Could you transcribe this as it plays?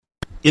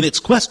In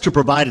its quest to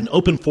provide an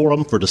open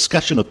forum for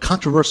discussion of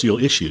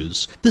controversial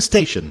issues, this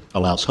station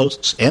allows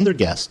hosts and their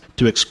guests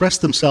to express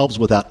themselves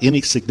without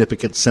any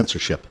significant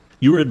censorship.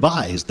 You are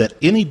advised that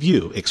any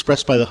view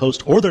expressed by the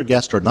host or their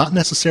guest are not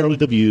necessarily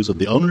the views of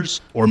the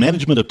owners or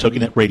management of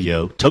TogiNet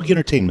Radio, Togi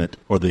Entertainment,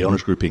 or the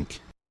Owners Group, Inc.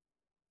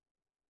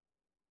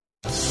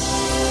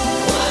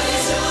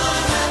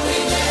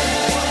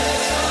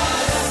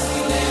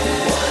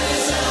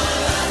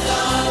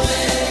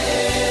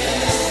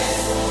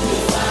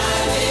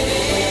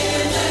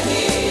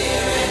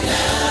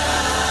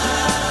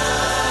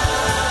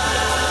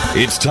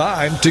 It's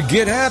time to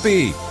get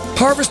happy.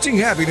 Harvesting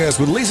Happiness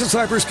with Lisa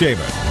Cypers Kamen.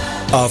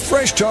 A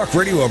fresh talk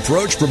radio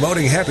approach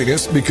promoting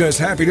happiness because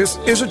happiness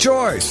is a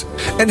choice.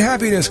 And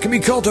happiness can be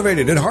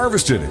cultivated and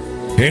harvested.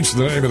 Hence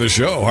the name of the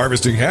show,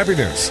 Harvesting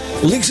Happiness.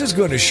 Lisa's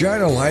going to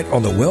shine a light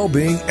on the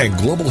well-being and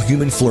global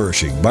human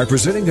flourishing by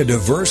presenting a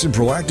diverse and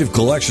proactive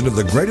collection of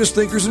the greatest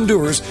thinkers and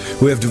doers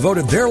who have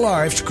devoted their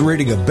lives to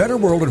creating a better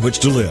world in which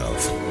to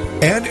live.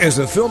 And as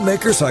a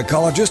filmmaker,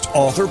 psychologist,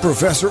 author,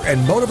 professor,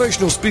 and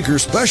motivational speaker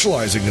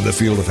specializing in the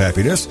field of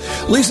happiness,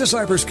 Lisa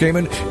Cypers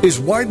Kamen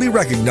is widely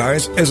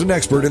recognized as an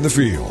expert in the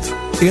field.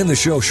 In the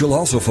show, she'll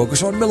also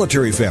focus on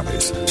military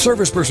families,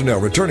 service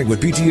personnel returning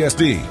with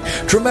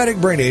PTSD, traumatic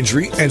brain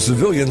injury, and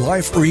civilian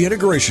life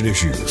reintegration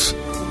issues.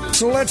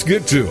 So let's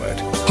get to it.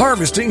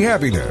 Harvesting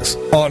Happiness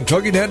on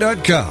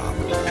TogiNet.com.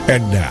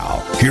 And now,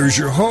 here's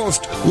your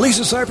host,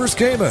 Lisa Cypers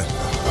Kamen.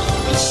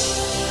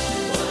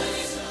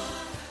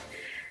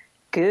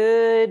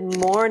 Good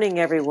morning,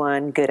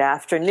 everyone. Good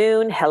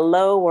afternoon.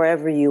 Hello,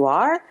 wherever you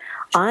are.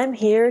 I'm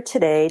here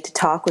today to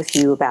talk with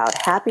you about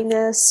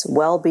happiness,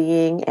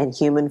 well-being, and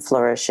human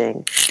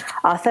flourishing.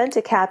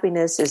 Authentic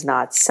happiness is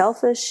not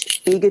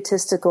selfish,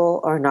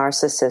 egotistical, or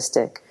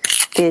narcissistic.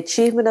 The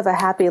achievement of a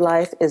happy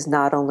life is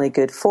not only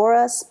good for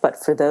us,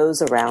 but for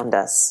those around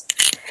us.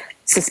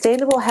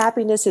 Sustainable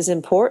happiness is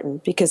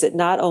important because it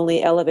not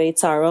only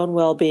elevates our own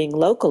well-being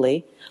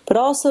locally, but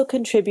also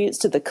contributes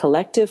to the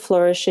collective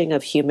flourishing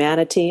of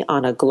humanity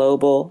on a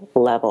global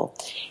level.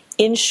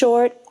 In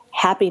short,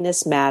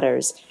 happiness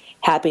matters.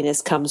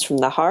 Happiness comes from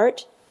the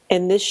heart,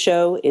 and this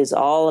show is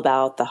all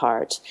about the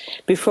heart.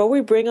 Before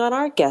we bring on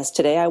our guest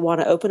today, I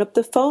want to open up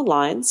the phone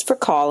lines for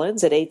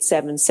call-ins at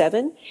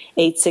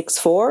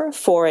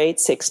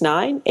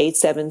 877-864-4869,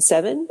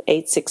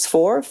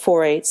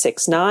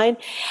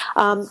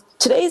 877-864-4869.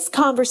 Today's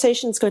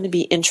conversation is going to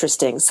be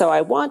interesting, so I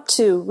want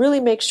to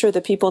really make sure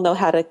that people know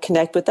how to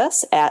connect with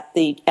us at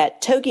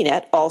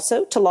TogiNet,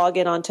 also to log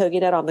in on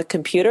TogiNet on the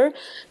computer.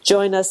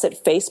 Join us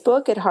at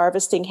Facebook at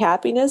Harvesting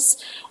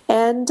Happiness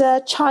and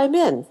chime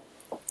in.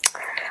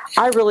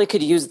 I really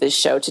could use this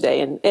show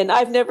today, and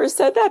I've never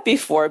said that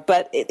before,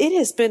 but it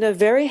has been a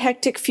very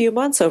hectic few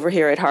months over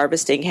here at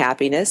Harvesting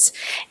Happiness,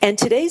 and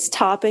today's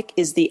topic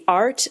is the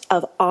art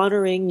of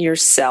honoring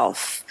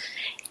yourself.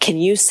 Can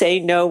you say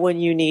no when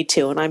you need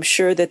to? And I'm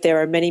sure that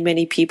there are many,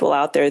 many people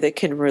out there that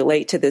can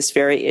relate to this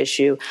very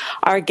issue.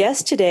 Our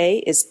guest today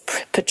is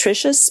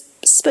Patricia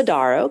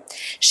Spadaro.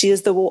 She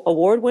is the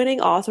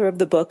award-winning author of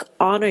the book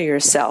Honor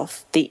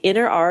Yourself, The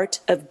Inner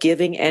Art of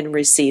Giving and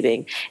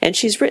Receiving. And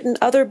she's written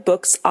other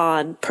books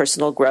on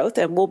personal growth,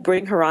 and we'll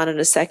bring her on in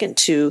a second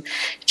to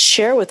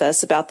share with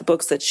us about the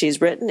books that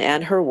she's written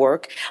and her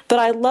work. But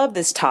I love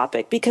this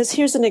topic because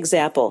here's an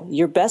example.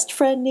 Your best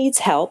friend needs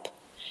help.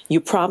 You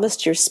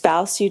promised your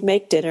spouse you'd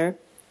make dinner,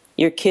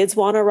 your kids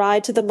want a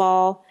ride to the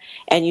mall,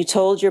 and you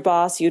told your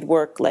boss you'd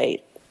work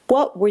late.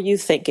 What were you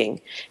thinking?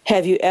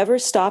 Have you ever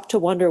stopped to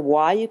wonder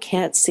why you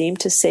can't seem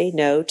to say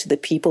no to the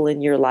people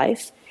in your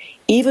life?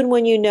 Even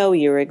when you know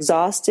you're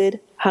exhausted,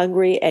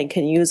 hungry, and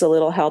can use a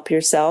little help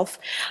yourself?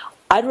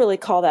 I'd really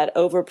call that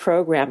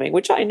over-programming,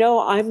 which I know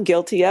I'm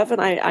guilty of, and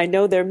I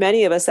know there are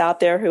many of us out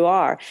there who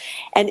are.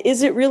 And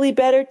is it really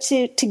better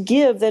to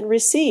give than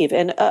receive?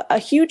 And a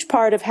huge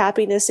part of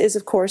happiness is,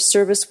 of course,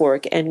 service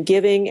work and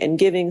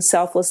giving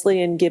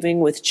selflessly and giving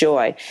with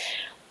joy.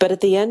 But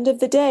at the end of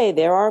the day,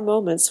 there are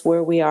moments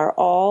where we are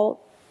all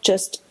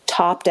just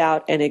topped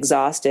out and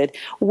exhausted.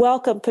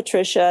 Welcome,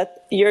 Patricia.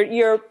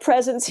 Your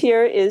presence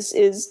here is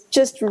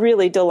just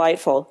really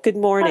delightful. Good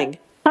morning.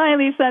 Hi,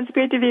 Lisa. It's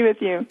great to be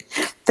with you.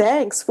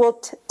 Thanks.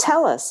 Well,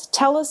 tell us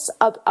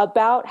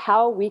about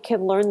how we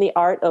can learn the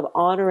art of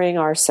honoring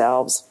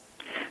ourselves.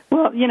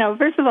 Well,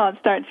 first of all, it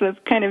starts with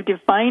kind of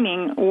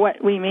defining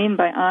what we mean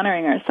by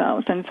honoring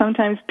ourselves. And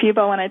sometimes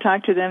people, when I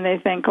talk to them, they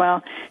think,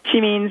 well,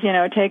 she means,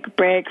 take a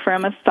break for a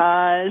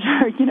massage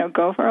or,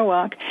 go for a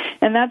walk.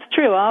 And that's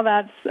true. All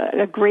that's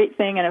a great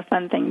thing and a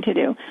fun thing to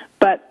do.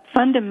 But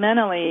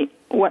fundamentally,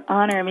 what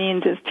honor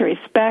means is to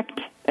respect,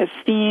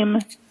 esteem,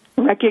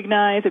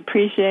 recognize,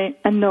 appreciate,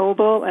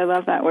 ennoble. I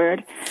love that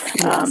word.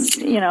 Yes.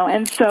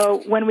 And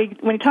so when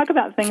we talk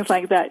about things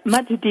like that,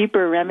 much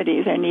deeper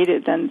remedies are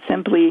needed than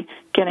simply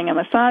getting a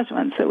massage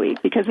once a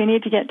week, because we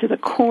need to get to the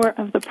core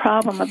of the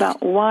problem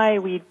about why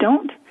we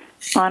don't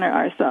honor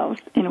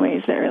ourselves in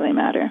ways that really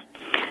matter.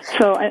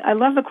 So I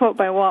love the quote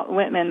by Walt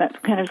Whitman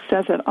that kind of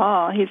says it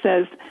all. He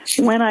says,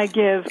 "When I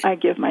give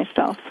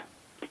myself."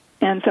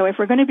 And so if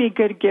we're going to be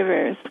good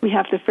givers, we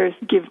have to first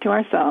give to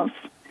ourselves.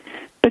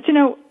 But,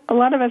 a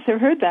lot of us have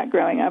heard that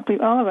growing up.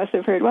 All of us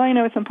have heard, well,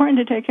 it's important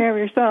to take care of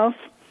yourself,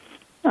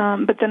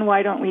 but then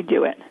why don't we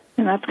do it?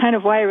 And that's kind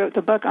of why I wrote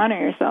the book, Honor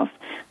Yourself.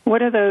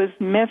 What are those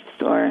myths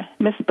or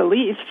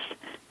misbeliefs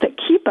that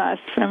keep us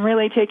from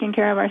really taking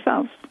care of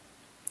ourselves?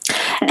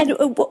 And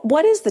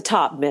what is the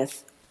top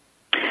myth?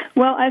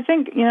 Well, I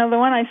think, the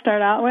one I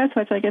start out with,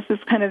 which I guess is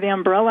kind of the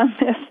umbrella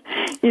myth,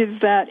 is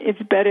that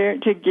it's better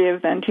to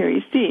give than to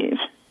receive.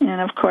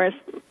 And, of course,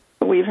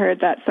 we've heard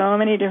that so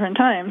many different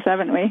times,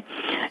 haven't we?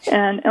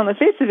 And on the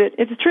face of it,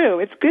 it's true.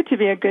 It's good to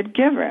be a good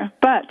giver.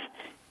 But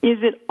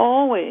is it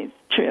always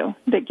true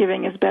that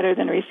giving is better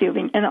than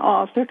receiving in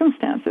all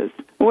circumstances?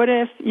 What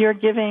if your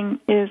giving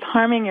is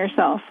harming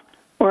yourself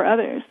or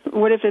others?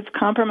 What if it's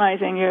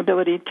compromising your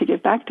ability to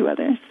give back to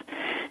others?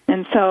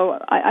 And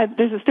so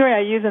there's a story I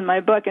use in my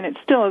book, and it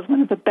still is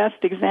one of the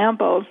best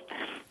examples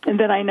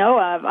that I know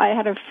of. I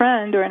had a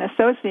friend or an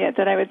associate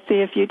that I would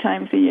see a few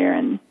times a year,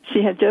 and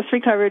she had just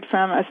recovered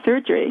from a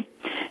surgery.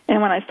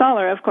 And when I saw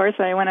her, of course,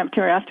 I went up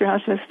to her, asked her how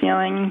she was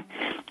feeling,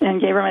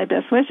 and gave her my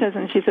best wishes.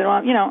 And she said,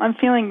 well, I'm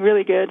feeling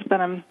really good, but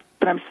I'm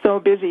so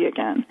busy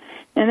again.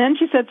 And then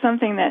she said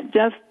something that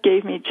just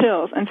gave me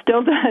chills and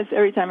still does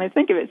every time I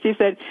think of it. She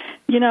said,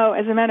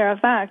 as a matter of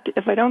fact,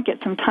 if I don't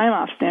get some time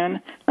off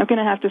soon, I'm going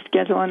to have to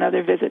schedule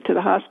another visit to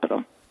the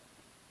hospital.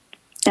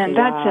 And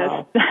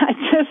wow.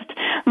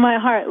 My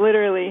heart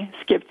literally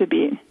skipped a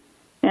beat.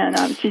 And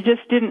she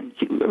just didn't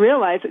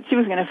realize that she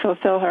was going to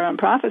fulfill her own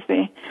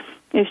prophecy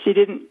if she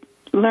didn't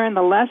learn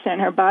the lesson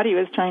her body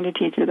was trying to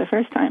teach her the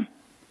first time.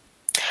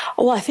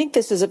 Well, I think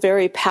this is a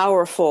very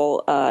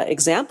powerful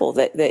example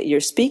that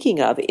you're speaking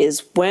of,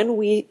 is when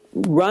we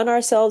run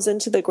ourselves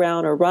into the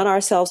ground or run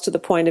ourselves to the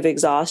point of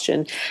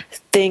exhaustion,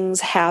 things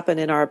happen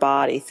in our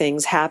body,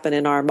 things happen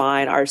in our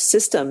mind, our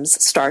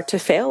systems start to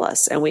fail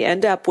us, and we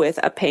end up with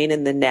a pain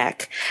in the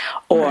neck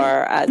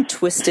or a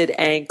twisted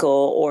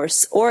ankle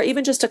or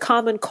even just a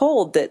common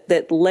cold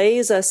that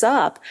lays us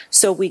up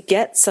so we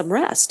get some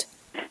rest.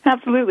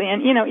 Absolutely.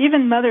 And,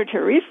 even Mother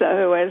Teresa,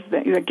 who was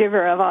the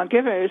giver of all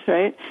givers,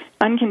 right,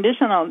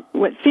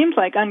 what seems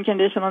like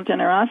unconditional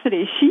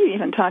generosity, she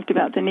even talked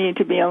about the need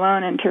to be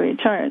alone and to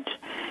recharge.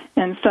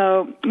 And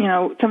so,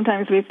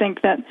 sometimes we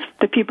think that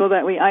the people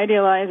that we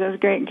idealize as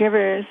great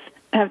givers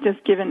have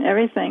just given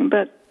everything.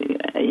 But,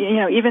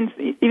 even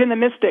the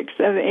mystics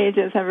of the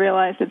ages have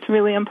realized it's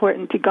really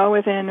important to go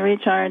within,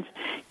 recharge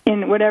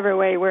in whatever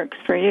way works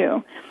for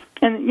you.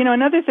 And,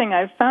 another thing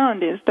I've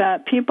found is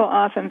that people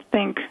often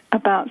think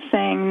about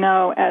saying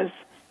no as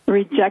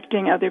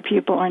rejecting other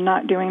people or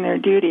not doing their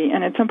duty.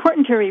 And it's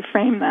important to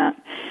reframe that.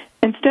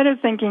 Instead of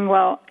thinking,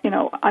 well,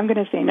 I'm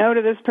going to say no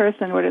to this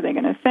person, what are they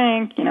going to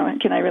think?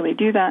 Can I really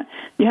do that?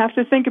 You have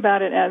to think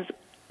about it as,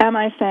 am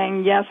I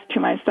saying yes to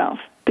myself?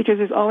 Because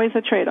there's always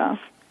a trade-off.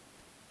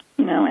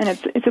 And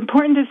it's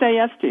important to say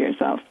yes to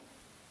yourself.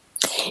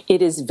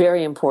 It is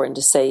very important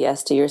to say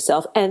yes to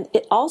yourself. And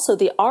also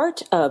the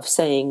art of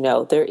saying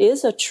no. There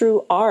is a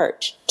true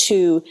art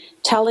to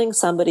telling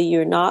somebody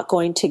you're not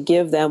going to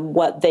give them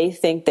what they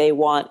think they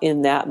want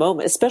in that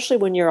moment, especially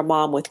when you're a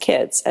mom with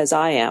kids, as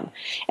I am.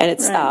 And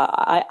it's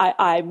right.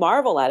 I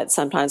marvel at it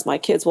sometimes. My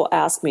kids will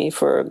ask me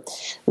for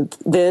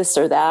this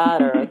or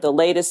that or the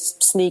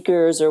latest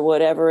sneakers or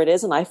whatever it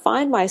is. And I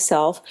find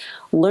myself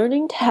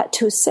learning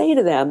to say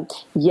to them,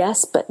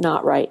 yes, but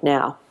not right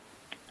now.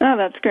 Oh,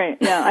 that's great.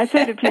 Yeah, I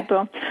say to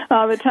people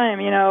all the time,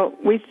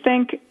 we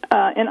think,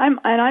 and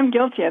I'm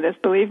guilty of this,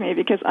 believe me,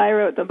 because I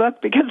wrote the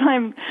book, because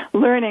I'm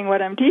learning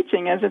what I'm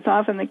teaching, as it's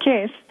often the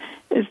case,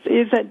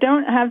 is that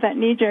don't have that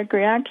knee-jerk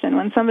reaction.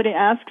 When somebody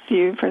asks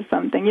you for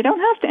something, you don't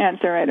have to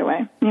answer right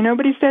away.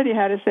 Nobody said you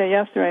had to say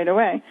yes right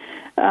away.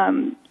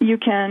 You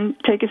can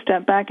take a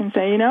step back and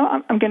say,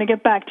 I'm going to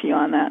get back to you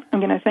on that. I'm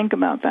going to think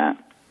about that.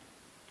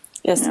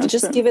 Yes,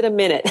 just give it a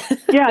minute.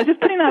 Yeah, just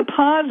putting that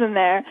pause in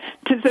there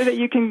so that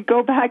you can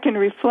go back and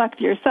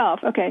reflect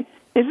yourself. Okay,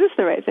 is this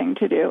the right thing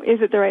to do?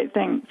 Is it the right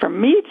thing for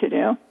me to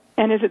do?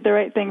 And is it the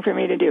right thing for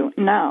me to do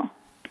now?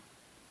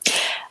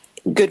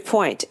 Good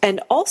point. And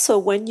also,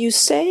 when you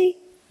say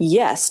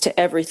yes to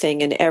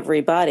everything and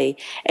everybody,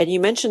 and you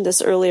mentioned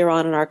this earlier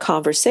on in our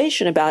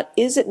conversation about,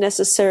 is it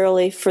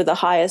necessarily for the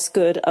highest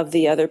good of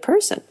the other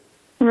person?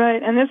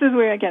 Right, and this is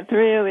where it gets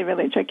really,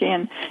 really tricky,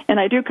 and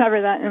I do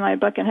cover that in my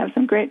book and have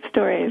some great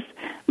stories.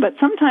 But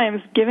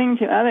sometimes giving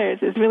to others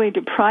is really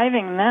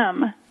depriving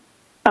them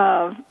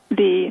of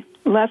the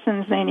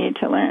lessons they need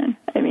to learn.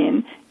 I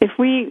mean, if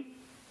we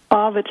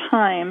all the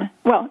time,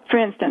 well, for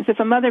instance,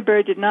 if a mother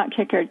bird did not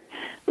kick her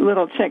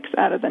little chicks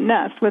out of the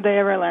nest, would they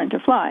ever learn to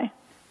fly?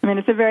 I mean,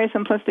 it's a very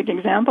simplistic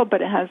example,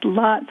 but it has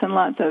lots and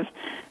lots of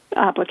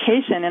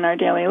application in our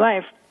daily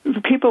life. The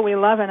people we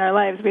love in our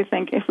lives, we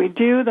think if we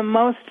do the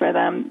most for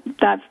them,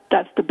 that's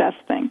the best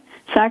thing.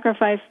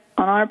 Sacrifice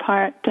on our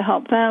part to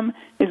help them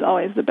is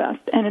always the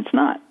best, and it's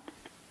not.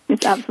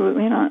 It's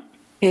absolutely not.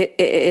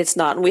 It's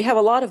not. And we have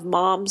a lot of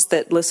moms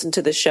that listen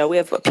to the show. We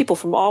have people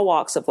from all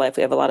walks of life.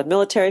 We have a lot of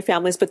military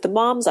families, but the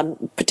moms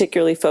I'm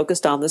particularly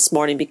focused on this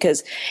morning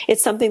because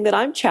it's something that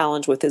I'm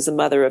challenged with as a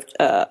mother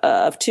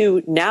of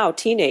two now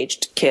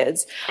teenaged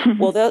kids.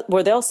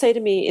 Where they'll say to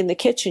me in the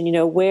kitchen,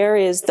 where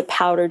is the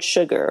powdered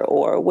sugar,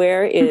 or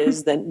where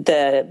is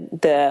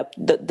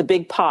the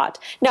big pot?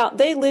 Now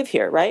they live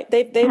here, right?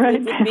 They've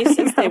lived with me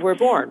since they were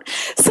born.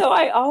 So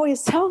I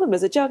always tell them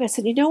as a joke, I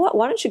said, you know what?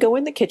 Why don't you go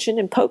in the kitchen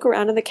and poke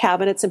around in the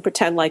cabinets and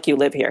pretend like you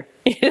live here?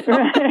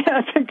 Right,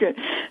 that's good.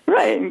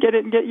 Right, and get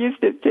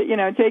used to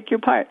take your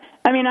part.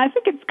 I mean, I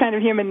think it's kind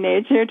of human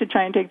nature to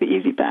try and take the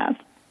easy path,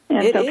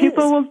 and so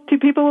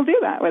people will do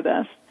that with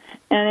us,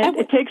 and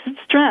it takes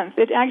strength.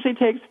 It actually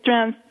takes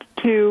strength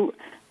to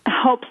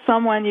help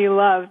someone you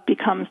love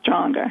become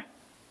stronger.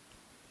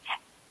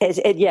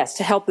 Yes,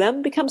 to help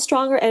them become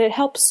stronger, and it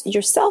helps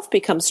yourself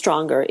become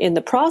stronger in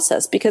the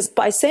process, because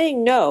by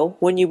saying no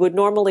when you would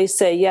normally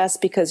say yes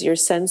because your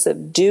sense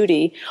of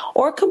duty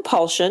or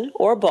compulsion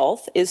or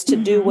both is to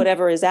do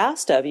whatever is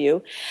asked of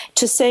you,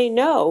 to say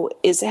no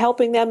is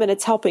helping them and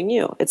it's helping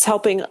you. It's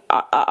helping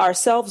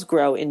ourselves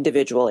grow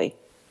individually.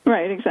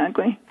 Right,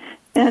 exactly.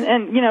 And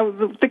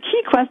the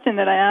key question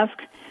that I ask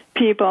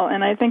people,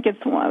 and I think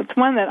it's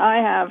one that I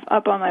have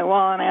up on my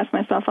wall and I ask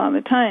myself all the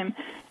time,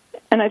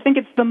 and I think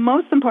it's the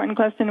most important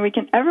question we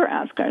can ever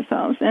ask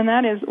ourselves, and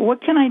that is,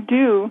 what can I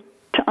do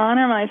to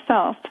honor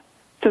myself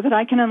so that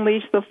I can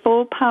unleash the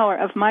full power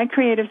of my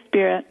creative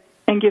spirit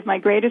and give my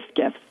greatest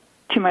gifts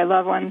to my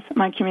loved ones,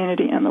 my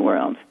community, and the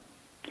world?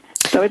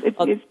 So it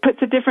puts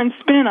a different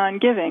spin on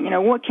giving.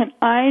 What can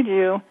I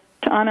do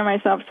to honor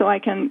myself so I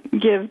can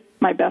give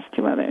my best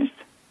to others?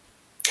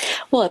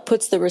 Well, it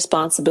puts the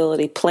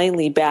responsibility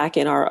plainly back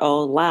in our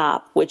own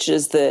lap, which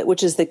is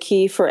the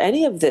key for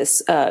any of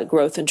this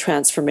growth and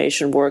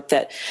transformation work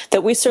that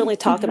we certainly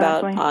talk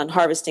about on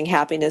Harvesting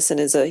Happiness and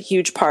is a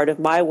huge part of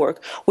my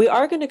work. We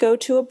are going to go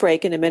to a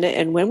break in a minute,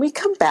 and when we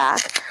come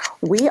back,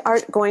 we are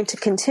going to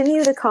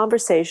continue the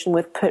conversation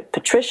with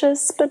Patricia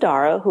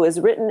Spadaro, who has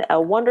written a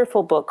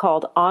wonderful book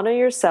called Honor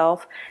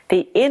Yourself,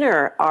 The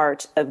Inner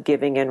Art of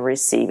Giving and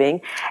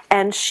Receiving.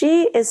 And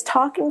she is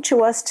talking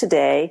to us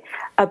today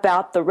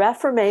about the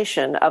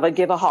reformation of a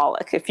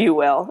giveaholic, if you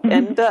will.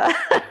 And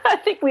I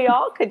think we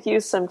all could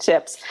use some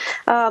tips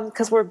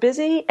because we're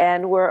busy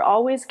and we're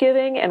always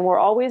giving and we're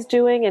always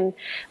doing. And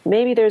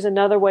maybe there's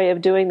another way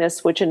of doing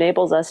this which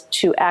enables us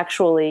to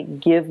actually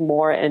give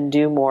more and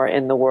do more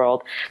in the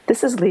world.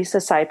 This is Lisa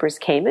Cypers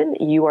Kamen.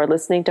 You are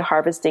listening to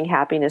Harvesting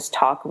Happiness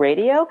Talk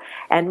Radio.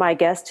 And my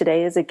guest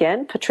today is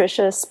again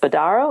Patricia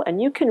Spadaro.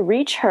 And you can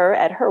reach her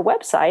at her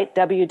website,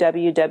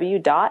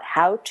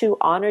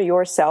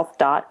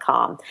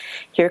 www.howtohonoryourself.com.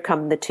 Here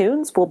come the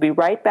tunes. We'll be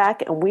right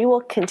back, and we will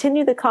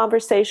continue the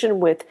conversation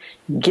with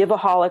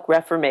Giveaholic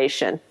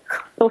Reformation.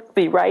 We'll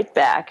be right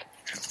back.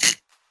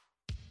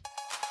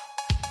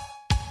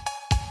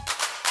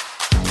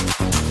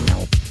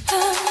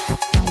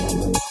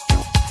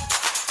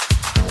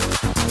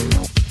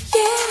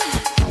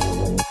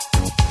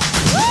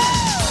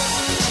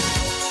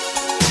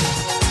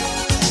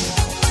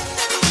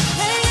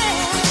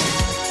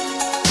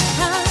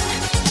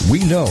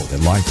 We know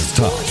that life is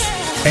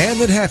tough, and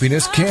that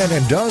happiness can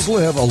and does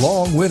live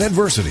along with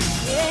adversity.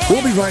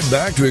 We'll be right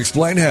back to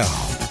explain how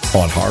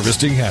on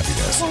Harvesting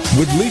Happiness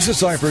with Lisa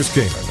Cypers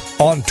Kamen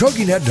on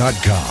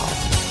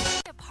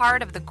TogiNet.com. A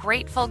part of the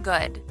Grateful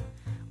Good.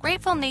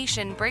 Grateful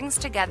Nation brings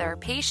together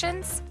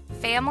patients,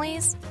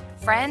 families,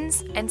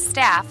 friends, and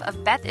staff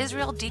of Beth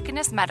Israel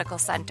Deaconess Medical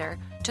Center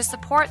to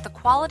support the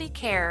quality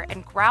care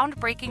and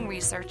groundbreaking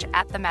research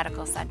at the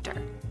medical center.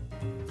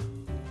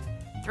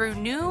 Through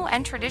new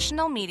and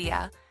traditional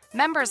media,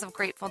 members of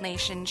Grateful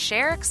Nation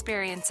share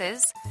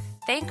experiences,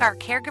 thank our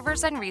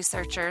caregivers and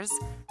researchers,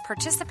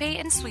 participate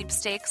in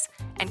sweepstakes,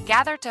 and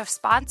gather to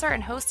sponsor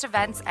and host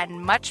events and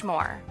much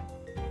more.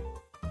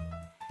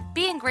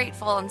 Being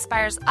grateful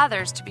inspires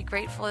others to be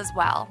grateful as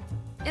well.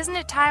 Isn't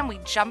it time we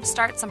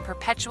jumpstart some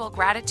perpetual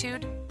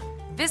gratitude?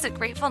 Visit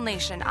Grateful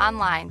Nation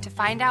online to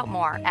find out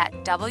more at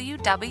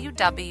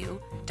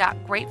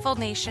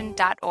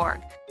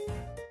www.gratefulnation.org.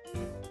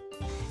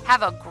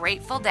 Have a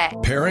grateful day.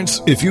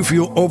 Parents, if you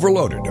feel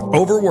overloaded,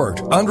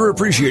 overworked,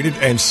 underappreciated,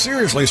 and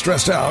seriously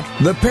stressed out,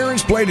 The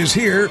Parents Plate is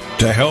here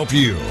to help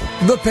you.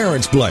 The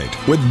Parents Plate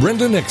with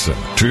Brenda Nixon.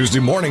 Tuesday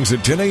mornings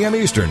at 10 a.m.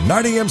 Eastern,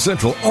 9 a.m.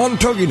 Central on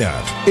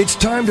TogiNet. It's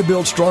time to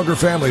build stronger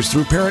families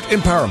through parent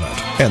empowerment.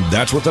 And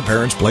that's what The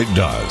Parents Plate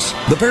does.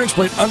 The Parents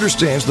Plate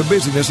understands the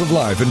busyness of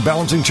life and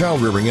balancing child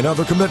rearing and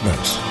other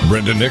commitments.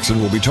 Brenda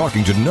Nixon will be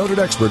talking to noted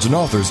experts and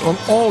authors on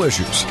all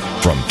issues,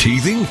 from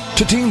teething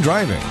to teen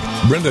driving.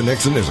 Brenda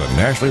Nixon is a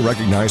nationally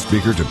recognized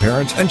speaker to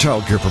parents and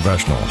child care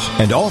professionals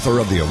and author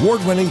of the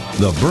award-winning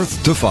The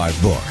Birth to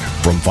 5 book.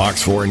 From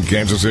Fox 4 in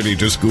Kansas City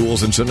to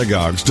schools and synagogues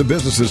synagogues to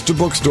businesses to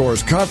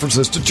bookstores,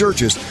 conferences to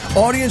churches,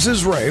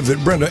 audiences rave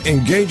that Brenda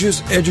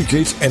engages,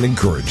 educates, and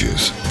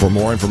encourages. For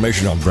more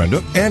information on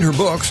Brenda and her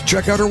books,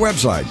 check out her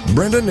website,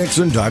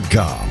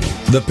 brendanixon.com.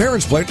 The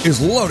Parents Plate is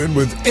loaded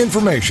with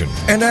information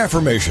and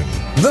affirmation.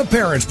 The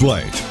Parents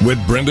Plate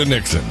with Brenda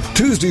Nixon.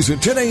 Tuesdays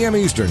at 10 a.m.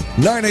 Eastern,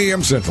 9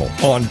 a.m. Central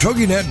on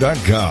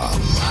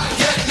TogiNet.com.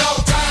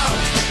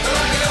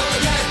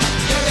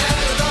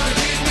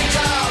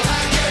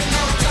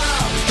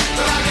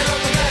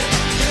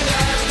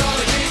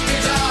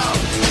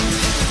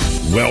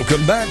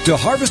 Welcome back to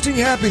Harvesting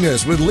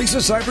Happiness with Lisa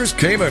Cypers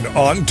Kamen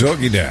on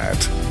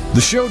TogiNet. The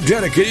show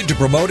dedicated to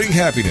promoting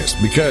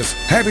happiness because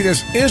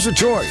happiness is a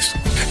choice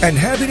and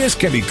happiness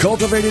can be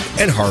cultivated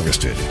and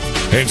harvested.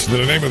 Hence the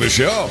name of the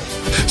show.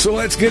 So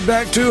let's get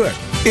back to it.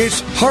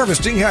 It's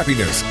Harvesting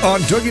Happiness on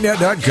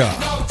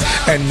TogiNet.com.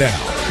 And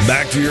now,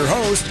 back to your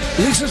host,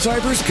 Lisa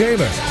Cypers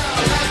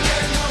Kamen.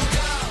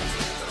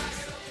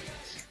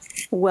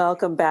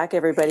 Welcome back,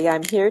 everybody.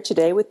 I'm here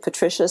today with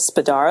Patricia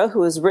Spadaro,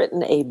 who has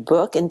written a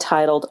book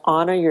entitled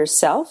Honor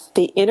Yourself,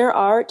 The Inner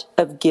Art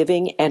of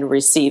Giving and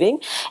Receiving.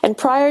 And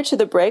prior to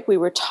the break, we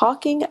were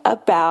talking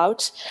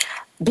about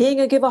being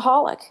a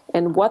giveaholic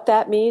and what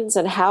that means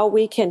and how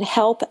we can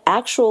help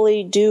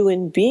actually do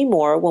and be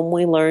more when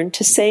we learn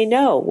to say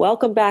no.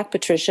 Welcome back,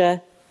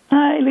 Patricia.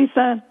 Hi,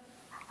 Lisa.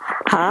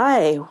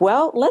 Hi.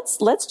 Well,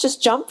 let's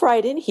just jump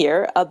right in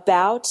here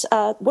about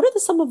what are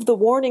some of the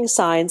warning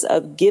signs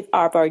of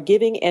our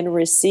giving and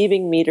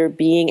receiving meter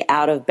being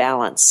out of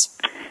balance?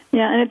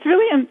 Yeah,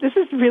 and this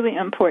is really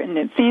important.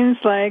 It seems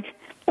like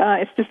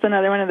it's just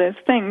another one of those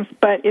things,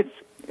 but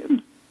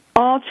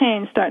all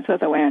change starts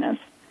with awareness.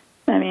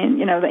 I mean,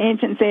 the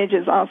ancient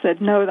sages all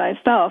said, know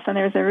thyself, and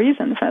there's a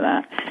reason for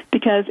that.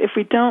 Because if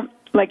we don't,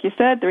 like you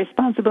said, the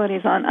responsibility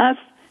is on us.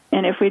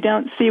 And if we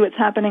don't see what's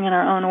happening in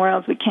our own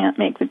worlds, we can't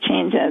make the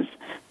changes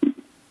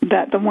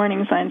that the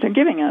warning signs are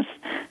giving us.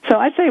 So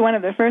I'd say one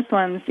of the first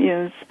ones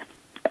is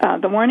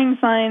the warning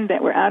sign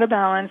that we're out of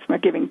balance, we're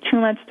giving too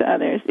much to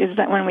others, is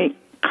that when we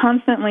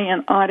constantly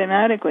and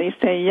automatically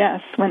say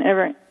yes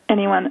whenever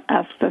anyone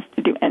asks us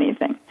to do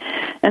anything.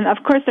 And,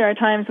 of course, there are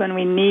times when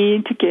we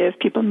need to give.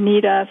 People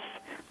need us.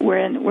 We're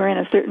in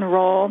a certain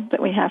role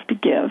that we have to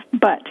give.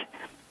 But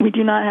we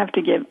do not have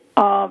to give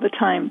all the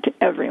time to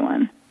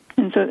everyone.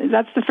 And so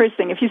that's the first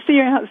thing. If you see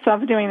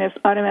yourself doing this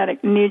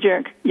automatic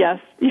knee-jerk, yes,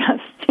 yes,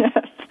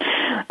 yes,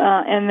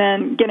 and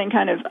then getting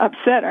kind of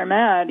upset or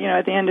mad,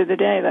 at the end of the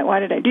day, that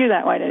why did I do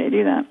that? Why did I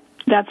do that?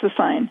 That's a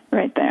sign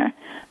right there.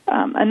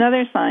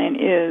 Another sign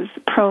is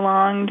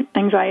prolonged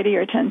anxiety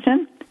or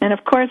tension. And,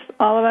 of course,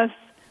 all of us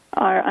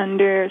are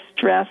under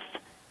stress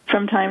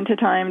from time to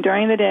time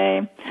during the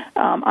day.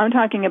 I'm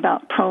talking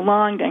about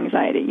prolonged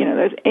anxiety.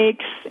 There's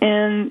aches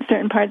in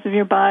certain parts of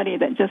your body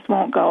that just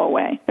won't go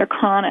away. They're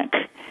chronic.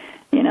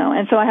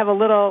 And so I have a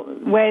little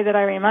way that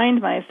I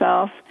remind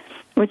myself,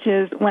 which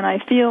is when I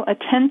feel a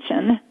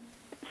tension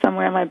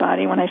somewhere in my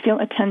body, when I feel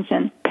a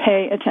tension,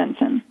 pay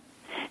attention.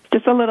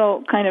 Just a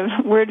little kind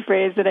of word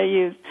phrase that I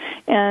use.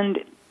 And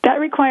that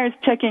requires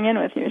checking in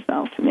with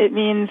yourself. It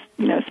means,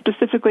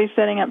 specifically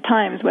setting up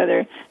times,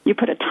 whether you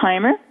put a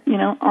timer,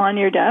 on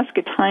your desk,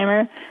 a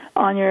timer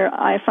on your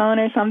iPhone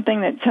or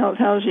something that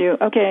tells you,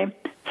 okay,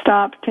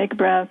 stop, take a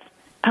breath,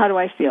 how do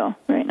I feel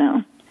right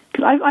now?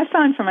 Because I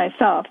found for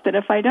myself that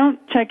if I don't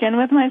check in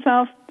with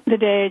myself, the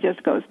day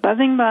just goes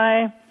buzzing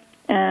by,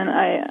 and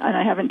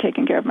I haven't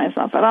taken care of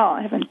myself at all.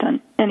 I haven't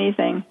done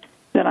anything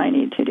that I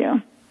need to do.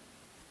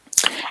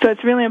 So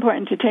it's really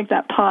important to take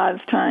that pause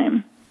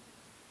time.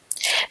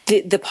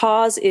 The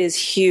pause is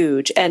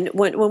huge. And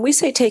when we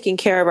say taking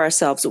care of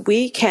ourselves,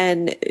 it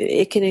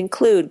can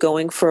include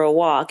going for a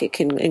walk. It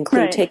can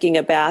include taking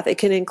a bath. It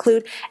can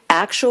include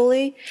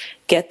actually,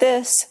 get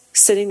this,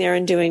 sitting there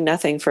and doing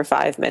nothing for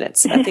 5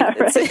 minutes. I think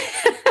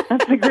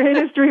that's the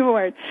greatest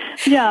reward.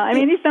 Yeah, I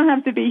mean, these don't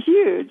have to be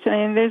huge. I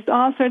mean, there's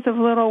all sorts of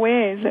little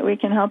ways that we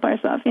can help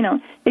ourselves.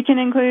 It can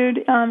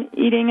include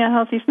eating a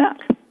healthy snack,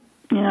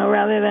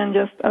 rather than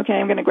just, okay,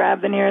 I'm going to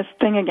grab the nearest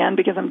thing again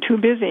because I'm too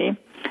busy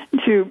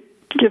to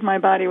give my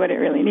body what it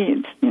really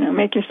needs.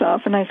 Make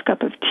yourself a nice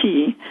cup of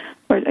tea.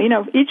 Or,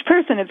 each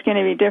person it's going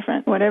to be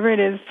different, whatever it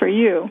is for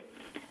you.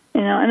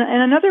 And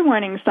another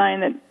warning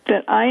sign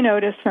that I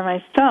notice for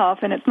myself,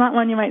 and it's not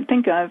one you might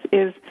think of,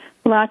 is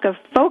lack of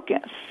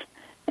focus.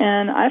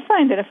 And I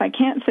find that if I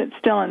can't sit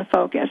still and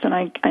focus, and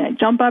I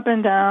jump up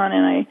and down,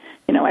 and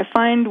I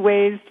find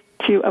ways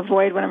to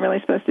avoid what I'm really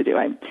supposed to do.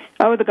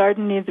 The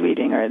garden needs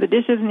weeding, or the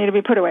dishes need to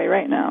be put away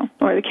right now,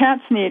 or the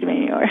cats need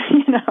me, or,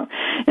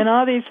 and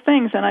all these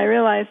things. And I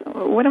realize,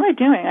 what am I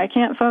doing? I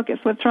can't focus.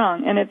 What's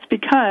wrong? And it's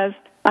because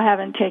I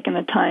haven't taken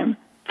the time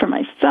for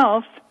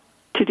myself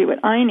to do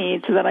what I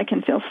need so that I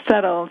can feel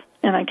settled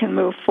and I can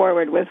move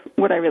forward with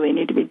what I really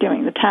need to be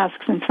doing, the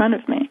tasks in front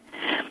of me.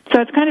 So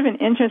it's kind of an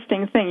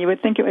interesting thing. You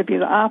would think it would be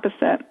the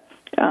opposite,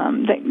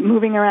 that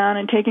moving around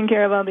and taking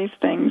care of all these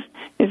things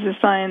is a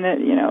sign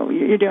that,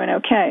 you're doing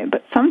okay.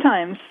 But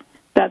sometimes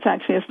that's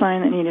actually a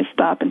sign that you need to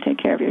stop and take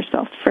care of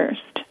yourself first.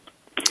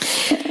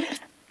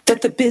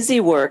 That the busy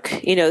work,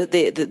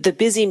 the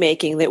busy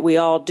making that we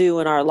all do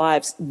in our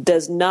lives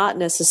does not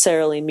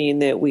necessarily mean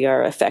that we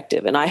are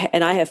effective. And I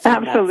have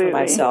found that for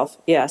myself.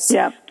 Yes.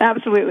 Yeah,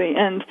 absolutely.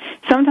 And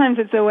sometimes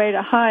it's a way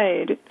to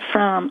hide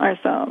from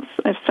ourselves.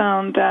 I've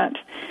found that,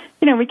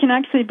 we can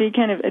actually be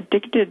kind of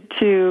addicted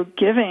to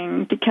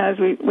giving because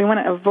we want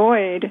to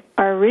avoid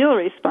our real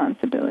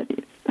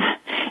responsibilities.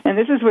 And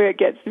this is where it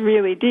gets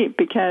really deep,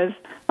 because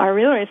our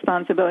real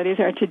responsibilities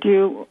are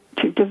to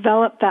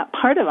develop that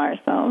part of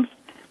ourselves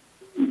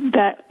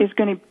that is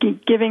going to be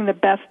giving the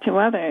best to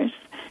others.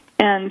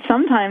 And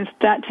sometimes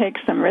that takes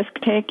some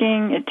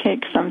risk-taking. It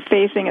takes some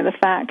facing of the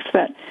facts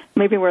that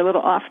maybe we're a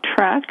little off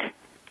track.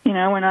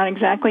 We're not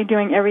exactly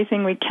doing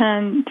everything we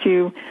can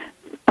to,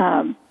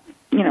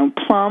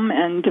 plumb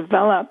and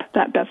develop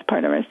that best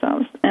part of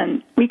ourselves.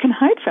 And we can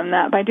hide from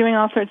that by doing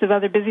all sorts of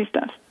other busy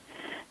stuff.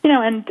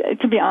 And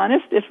to be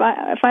honest, if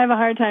I have a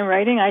hard time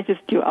writing, I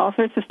just do all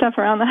sorts of stuff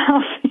around the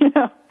house,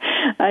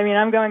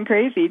 I'm going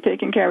crazy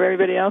taking care of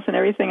everybody else and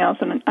everything else,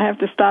 and I have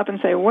to stop and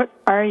say, what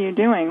are you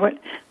doing?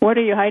 What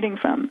are you hiding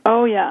from?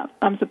 Oh, yeah,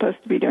 I'm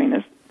supposed to be doing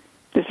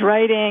this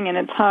writing, and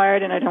it's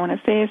hard, and I don't want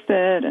to face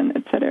it, and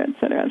et cetera, et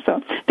cetera.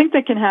 So I think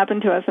that can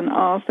happen to us in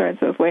all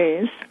sorts of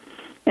ways.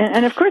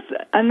 And of course,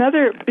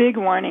 another big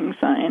warning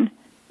sign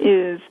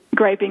is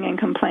griping and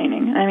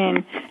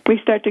complaining. We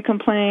start to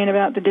complain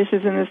about the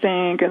dishes in the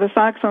sink or the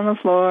socks on the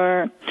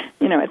floor,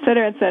 et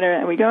cetera,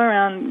 and we go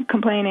around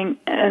complaining,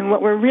 and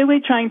what we're really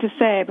trying to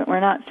say, but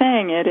we're not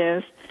saying it,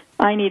 is,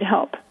 I need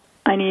help.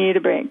 I need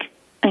a break.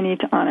 I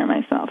need to honor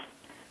myself.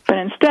 But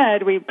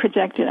instead, we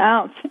project it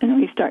out, and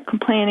we start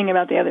complaining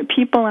about the other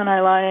people in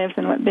our lives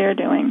and what they're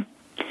doing,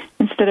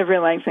 instead of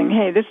realizing,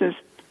 hey, this is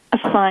a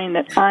sign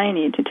that I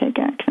need to take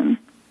action.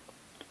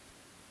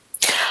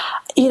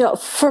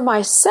 For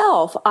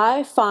myself,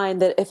 I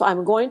find that if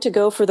I'm going to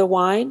go for the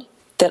wine,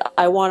 that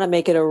I want to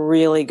make it a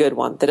really good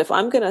one. That if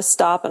I'm going to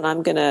stop and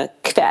I'm going to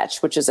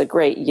kvetch, which is a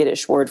great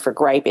Yiddish word for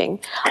griping,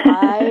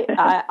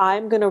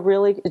 I'm going to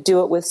really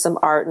do it with some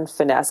art and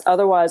finesse.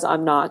 Otherwise,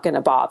 I'm not going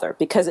to bother,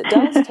 because it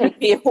does take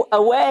me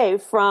away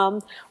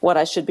from what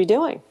I should be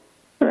doing.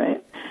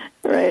 Right.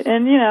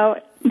 And,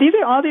 these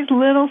are all these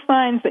little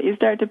signs that you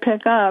start to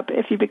pick up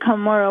if you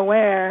become more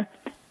aware.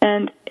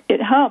 And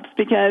it helps,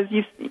 because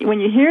when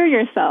you hear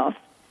yourself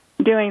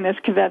doing this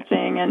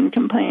kvetching and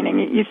complaining,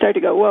 you start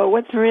to go, whoa,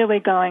 what's really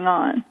going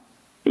on?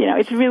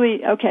 It's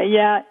really, okay,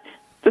 yeah,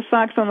 the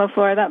socks on the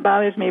floor, that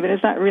bothers me, but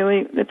it's not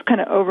really, it's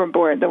kind of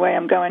overboard the way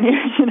I'm going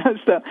here,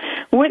 So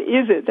what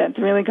is it that's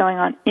really going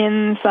on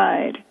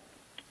inside?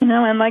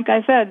 And like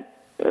I said,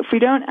 if we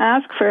don't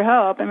ask for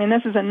help,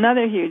 this is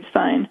another huge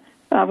sign,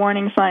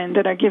 warning sign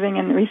that our giving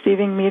and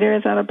receiving meter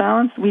is out of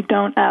balance. We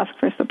don't ask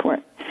for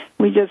support.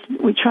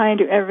 We try and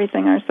do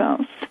everything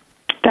ourselves.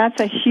 That's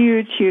a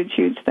huge, huge,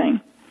 huge thing.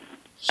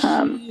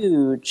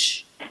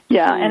 Huge.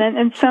 Yeah,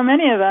 and so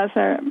many of us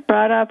are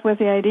brought up with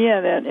the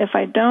idea that if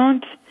I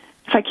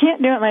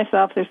can't do it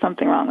myself, there's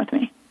something wrong with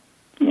me.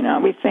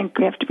 We think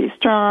we have to be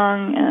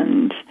strong,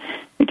 and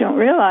we don't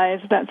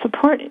realize that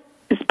support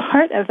is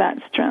part of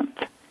that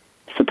strength.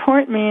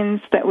 Support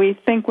means that we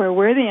think we're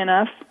worthy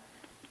enough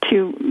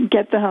to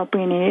get the help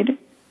we need,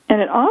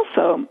 and it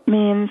also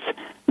means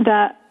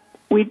that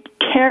we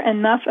care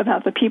enough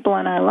about the people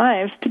in our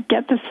lives to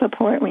get the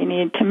support we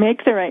need to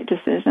make the right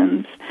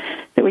decisions,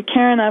 that we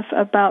care enough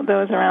about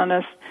those around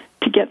us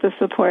to get the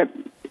support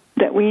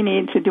that we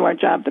need to do our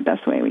job the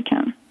best way we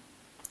can.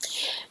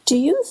 Do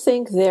you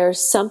think there's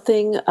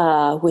something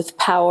with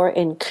power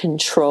and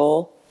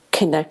control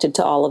connected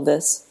to all of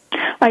this?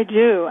 I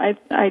do.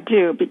 I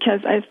do,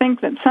 because I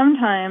think that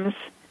sometimes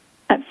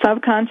at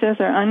subconscious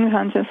or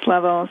unconscious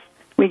levels,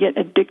 we get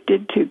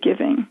addicted to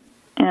giving.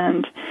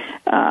 And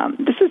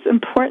this is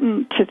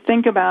important to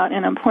think about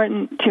and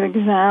important to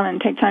examine,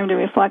 take time to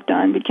reflect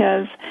on,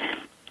 because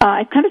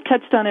I kind of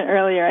touched on it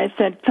earlier. I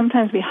said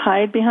sometimes we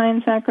hide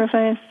behind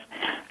sacrifice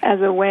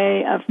as a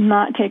way of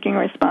not taking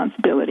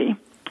responsibility.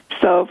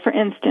 So, for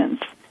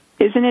instance,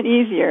 isn't it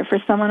easier for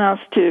someone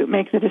else to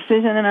make the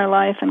decision in our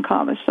life and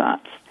call the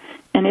shots?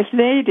 And if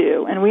they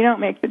do, and we don't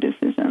make the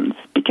decisions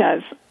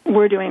because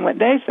we're doing what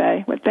they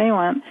say, what they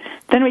want,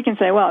 then we can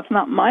say, well, it's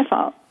not my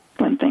fault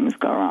when things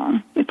go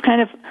wrong. It's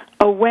kind of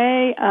a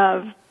way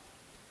of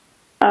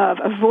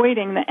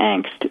avoiding the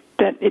angst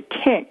that it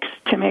takes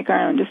to make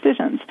our own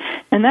decisions.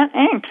 And that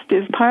angst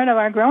is part of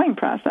our growing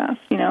process,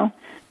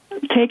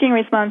 taking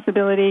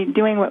responsibility,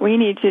 doing what we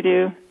need to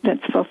do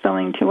that's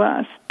fulfilling to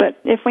us. But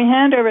if we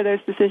hand over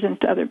those decisions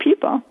to other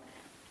people,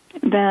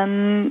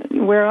 then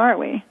where are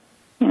we?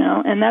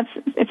 And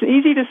it's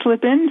easy to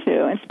slip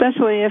into,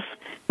 especially if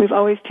we've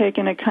always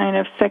taken a kind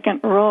of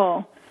second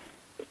role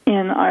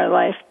in our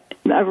life,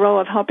 a role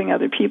of helping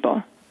other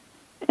people.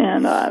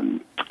 And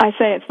I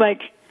say it's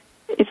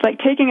like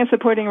taking a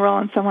supporting role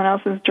in someone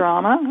else's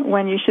drama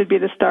when you should be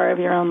the star of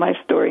your own life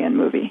story and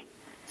movie.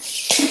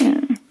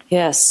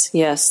 Yes,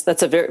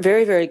 that's a very,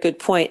 very, very good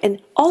point. And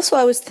also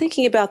I was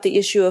thinking about the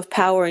issue of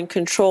power and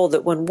control,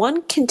 that when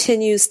one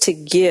continues to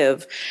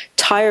give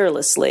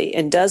tirelessly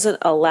and doesn't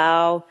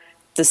allow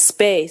the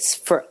space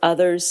for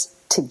others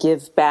to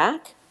give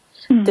back,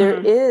 there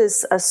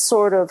is a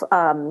sort of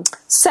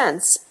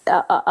sense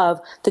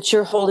of that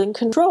you're holding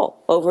control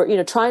over,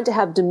 trying to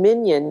have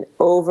dominion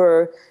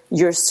over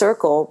your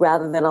circle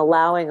rather than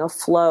allowing a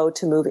flow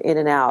to move in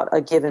and out,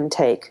 a give and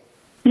take.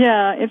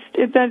 Yeah,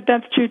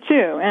 that's true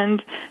too.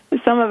 And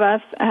some of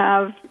us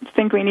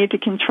think we need to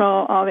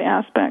control all the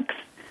aspects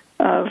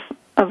of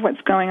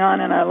what's going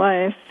on in our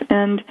life.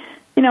 And,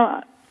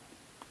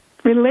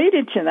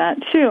 related to that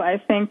too, I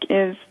think,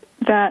 is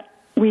that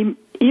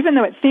even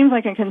though it seems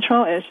like a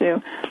control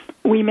issue,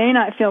 we may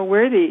not feel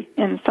worthy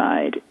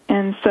inside.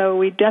 And so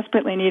we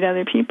desperately need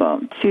other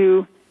people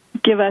to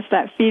give us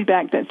that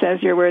feedback that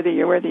says, you're worthy,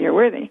 you're worthy, you're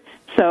worthy.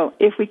 So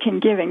if we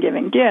can give and give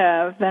and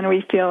give, then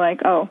we feel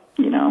like,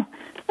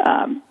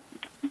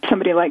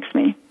 somebody likes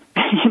me,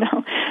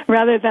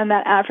 rather than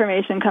that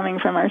affirmation coming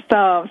from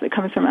ourselves, it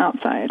comes from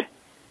outside.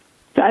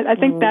 So I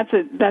think that's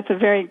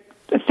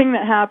a thing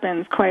that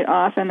happens quite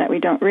often that we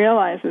don't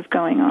realize is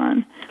going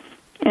on.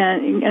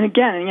 And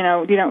again,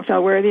 you don't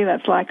feel worthy,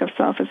 that's lack of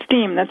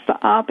self-esteem. That's the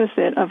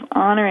opposite of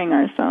honoring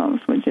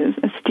ourselves, which is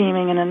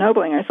esteeming and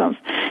ennobling ourselves.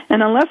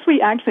 And unless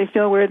we actually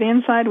feel worthy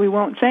inside, we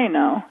won't say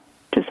no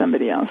to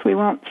somebody else. We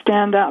won't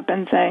stand up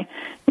and say,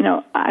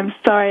 I'm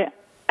sorry,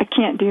 I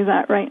can't do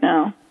that right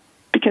now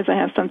because I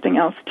have something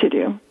else to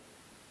do.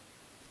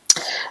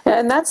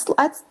 And that's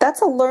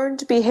a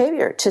learned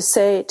behavior to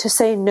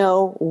say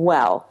no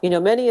well.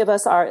 Many of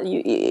us are,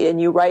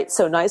 and you write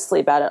so nicely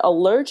about it,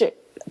 allergic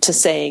to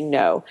saying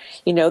no.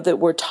 That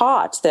we're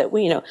taught that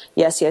we,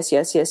 yes,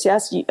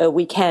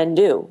 we can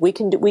do. We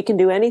can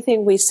do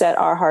anything we set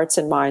our hearts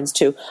and minds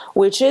to,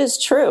 which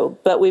is true,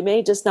 but we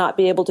may just not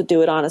be able to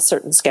do it on a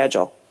certain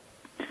schedule.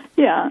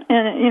 Yeah,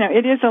 and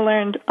it is a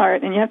learned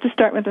art, and you have to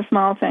start with the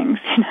small things.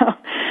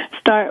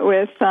 Start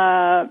with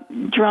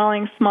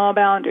drawing small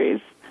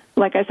boundaries.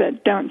 Like I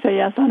said, don't say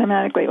yes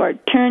automatically, or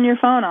turn your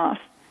phone off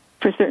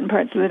for certain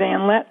parts of the day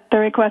and let the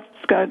requests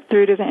go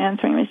through to the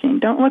answering machine.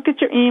 Don't look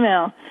at your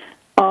email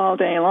all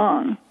day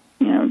long.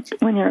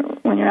 When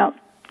you're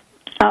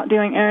out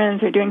doing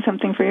errands or doing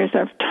something for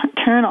yourself,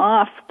 turn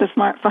off the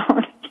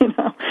smartphone.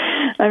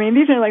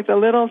 These are like the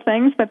little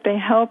things, but they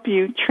help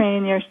you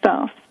train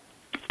yourself.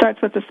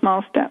 Starts with the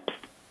small steps.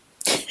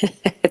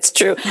 It's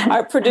true.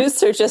 Our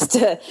producer just,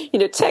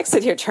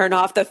 texted here, turn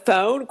off the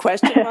phone,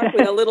 question mark,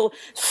 with a little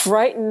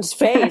frightened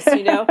face,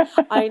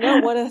 I know,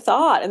 what a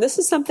thought. And this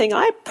is something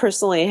I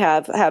personally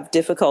have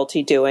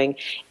difficulty doing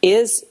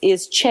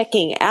is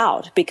checking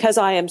out, because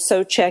I am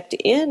so checked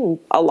in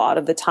a lot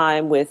of the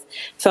time with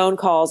phone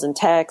calls and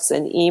texts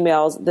and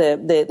emails.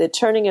 The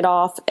turning it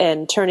off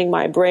and turning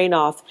my brain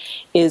off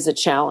is a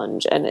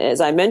challenge. And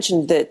as I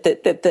mentioned,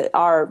 that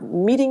our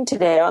meeting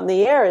today on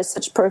the air is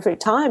such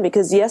perfect time,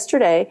 because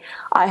yesterday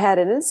I had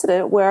an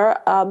incident where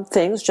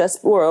things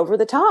just were over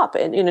the top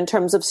in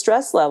terms of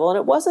stress level. And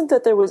it wasn't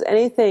that there was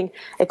anything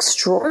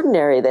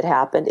extraordinary that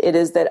happened. It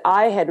is that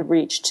I had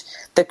reached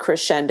the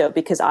crescendo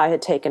because I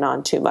had taken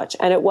on too much.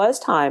 And it was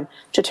time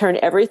to turn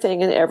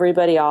everything and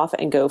everybody off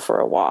and go for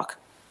a walk.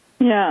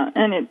 Yeah,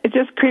 and it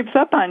just creeps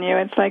up on you.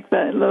 It's like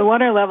the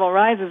water level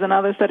rises, and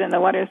all of a sudden the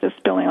water is just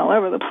spilling all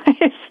over the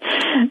place.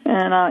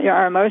 And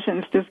our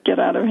emotions just get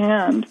out of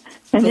hand.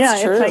 And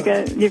That's true. It's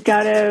like you've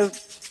got to...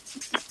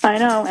 I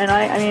know,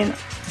 and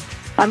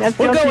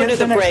we're going to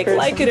the break,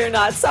 like it or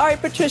not. Sorry,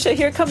 Patricia,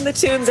 here come the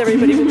tunes,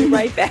 everybody. We'll be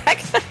right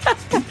back.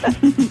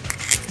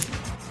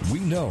 We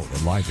know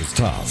that life is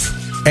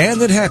tough,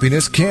 and that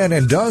happiness can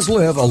and does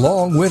live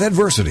along with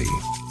adversity.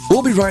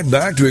 We'll be right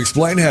back to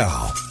explain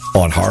how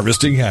on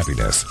Harvesting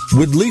Happiness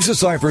with Lisa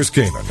Cypers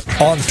Kamen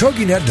on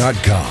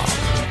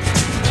TogiNet.com.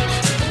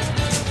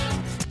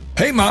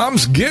 Hey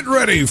moms, get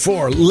ready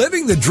for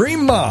Living the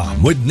Dream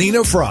Mom with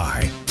Nina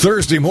Fry.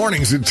 Thursday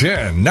mornings at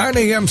 10, 9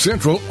 a.m.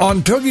 Central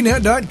on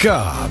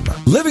TogiNet.com.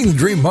 Living the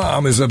Dream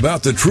Mom is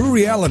about the true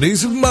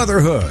realities of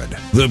motherhood,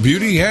 the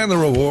beauty and the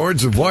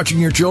rewards of watching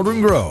your children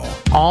grow.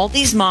 All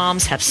these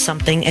moms have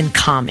something in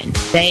common.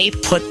 They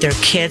put their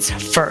kids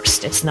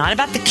first. It's not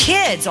about the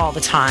kids all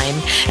the time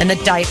and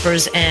the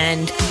diapers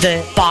and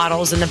the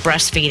bottles and the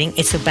breastfeeding.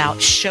 It's about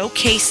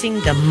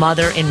showcasing the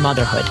mother in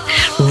motherhood,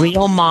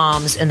 real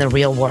moms in the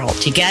real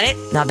world. You get it?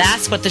 Now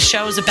that's what the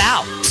show is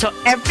about. So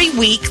every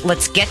week,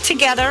 let's get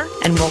together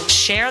and we'll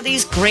share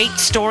these great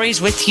stories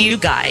with you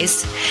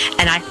guys.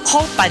 And I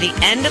hope by the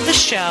end of the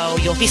show,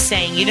 you'll be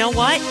saying, you know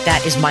what?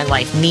 That is my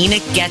life. Nina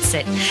gets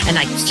it. And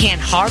I can't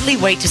hardly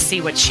wait to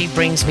see what she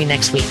brings me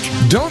next week.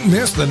 Don't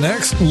miss the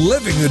next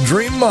Living the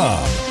Dream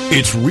Mom.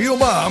 It's real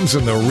moms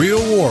in the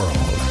real world.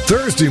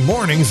 Thursday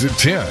mornings at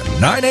 10,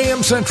 9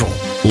 a.m. Central.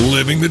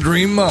 Living the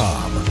Dream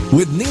Mom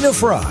with Nina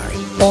Fry.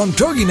 On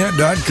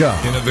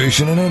TogiNet.com.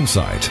 Innovation and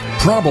insight,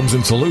 problems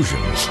and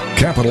solutions,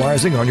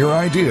 capitalizing on your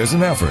ideas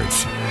and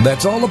efforts.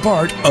 That's all a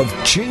part of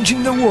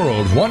Changing the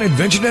World One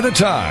Invention at a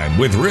Time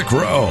with Rick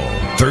Rowe.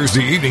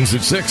 Thursday evenings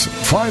at 6,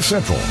 5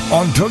 Central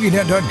on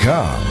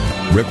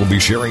TogiNet.com. Rick will be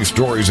sharing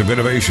stories of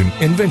innovation,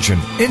 invention,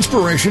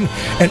 inspiration,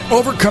 and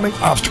overcoming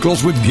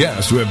obstacles with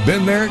guests who have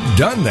been there,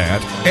 done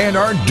that, and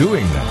are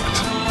doing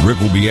that. Rick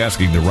will be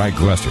asking the right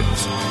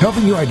questions,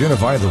 helping you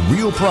identify the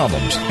real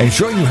problems, and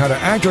showing you how to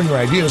act on your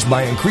ideas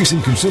by increasing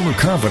consumer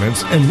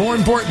confidence and, more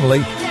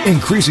importantly,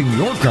 increasing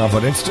your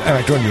confidence to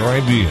act on your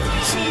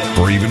ideas.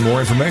 For even more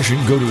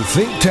information, go to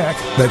ThinkTech,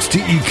 that's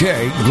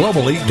TEK,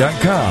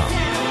 globally.com.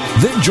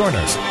 Then join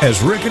us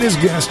as Rick and his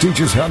guests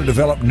teach us how to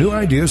develop new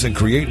ideas and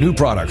create new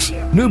products,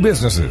 new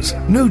businesses,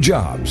 new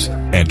jobs.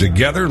 And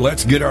together,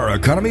 let's get our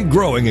economy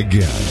growing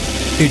again.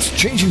 It's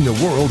changing the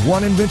world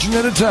one invention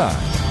at a time.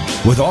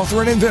 With author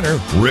and inventor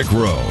Rick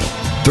Rowe.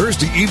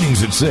 Thursday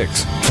evenings at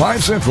 6,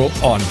 5 Central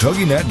on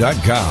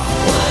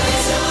TogiNet.com.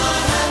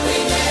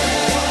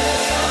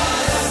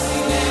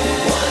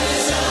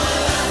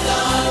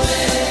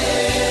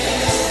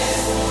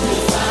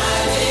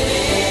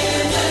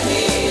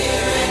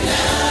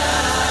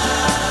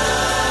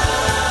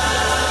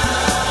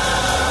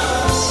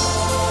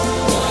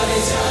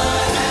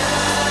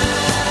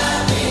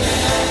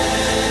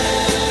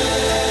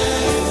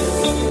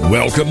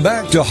 Welcome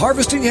back to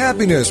Harvesting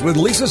Happiness with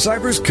Lisa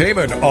Cypers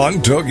Kamen on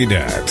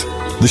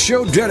TogiNet, the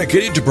show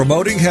dedicated to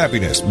promoting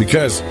happiness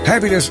because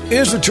happiness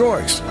is a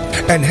choice,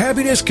 and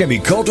happiness can be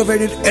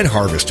cultivated and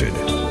harvested.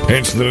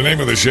 Hence the name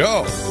of the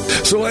show.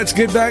 So let's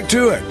get back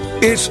to it.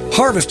 It's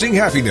Harvesting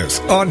Happiness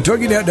on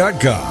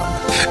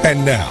TogiNet.com.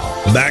 And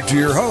now, back to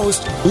your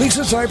host,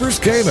 Lisa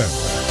Cypers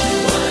Kamen.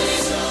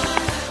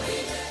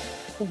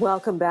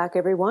 Welcome back,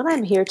 everyone.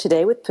 I'm here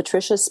today with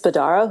Patricia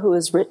Spadaro, who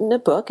has written a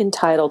book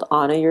entitled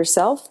Honor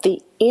Yourself, The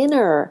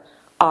Inner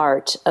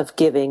Art of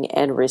Giving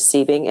and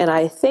Receiving. And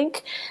I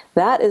think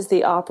that is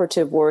the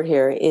operative word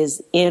here,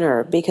 is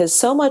inner, because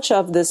so much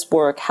of this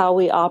work, how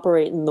we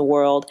operate in the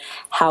world,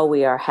 how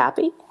we are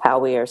happy, how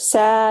we are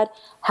sad,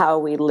 how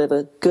we live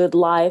a good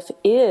life,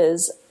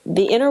 is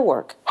the inner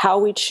work, how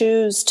we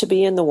choose to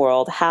be in the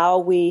world, how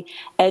we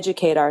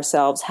educate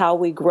ourselves, how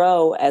we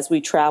grow as we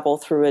travel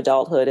through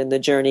adulthood in the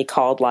journey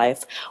called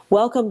life.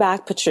 Welcome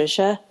back,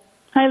 Patricia.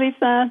 Hi,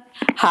 Lisa.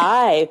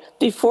 Hi.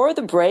 Before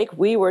the break,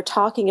 we were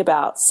talking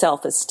about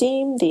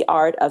self-esteem, the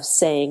art of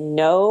saying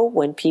no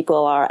when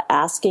people are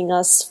asking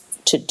us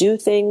to do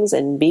things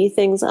and be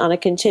things on a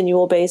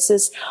continual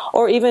basis,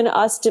 or even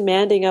us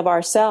demanding of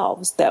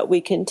ourselves that we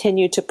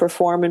continue to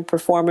perform and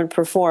perform and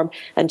perform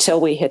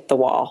until we hit the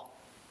wall.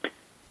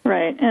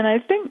 Right. And I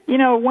think,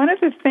 one of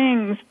the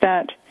things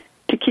that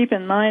to keep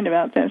in mind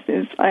about this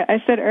is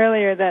I said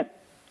earlier that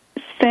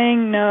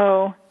saying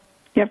no,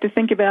 you have to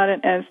think about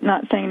it as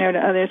not saying no to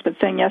others, but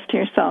saying yes to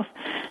yourself.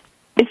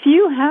 If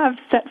you have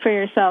set for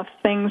yourself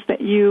things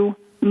that you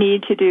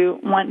need to do,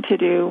 want to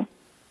do,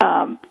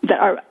 that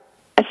are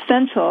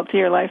essential to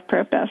your life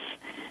purpose,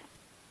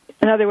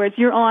 in other words,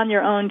 you're on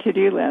your own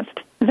to-do list,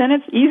 then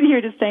it's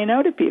easier to say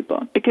no to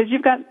people because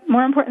you've got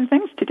more important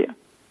things to do.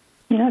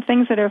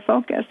 Things that are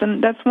focused.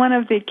 And that's one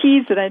of the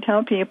keys that I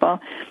tell people,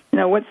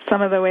 what's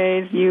some of the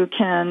ways you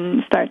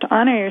can start to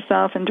honor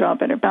yourself and draw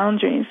better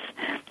boundaries.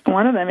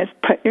 One of them is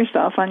put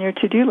yourself on your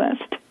to-do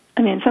list.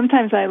 I mean,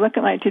 sometimes I look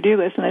at my to-do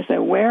list and I say,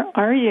 where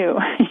are you?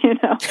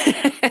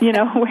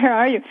 Where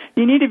are you?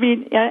 You need to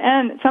be,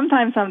 and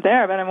sometimes I'm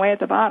there, but I'm way at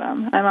the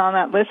bottom. I'm on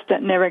that list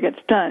that never gets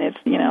done. It's,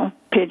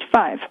 page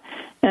 5.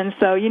 And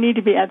so you need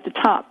to be at the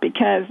top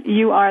because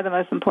you are the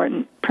most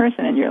important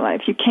person in your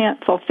life. You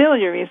can't fulfill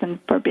your reason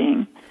for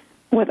being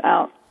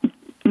without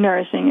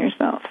nourishing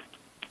yourself.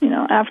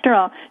 After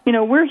all, we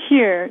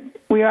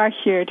are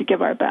here to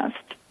give our best.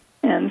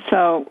 And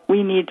so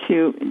we need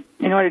to,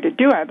 in order to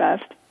do our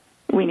best,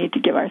 we need to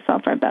give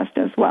ourselves our best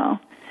as well.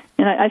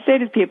 And I say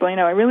to people,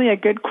 really a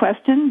good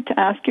question to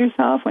ask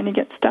yourself when you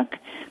get stuck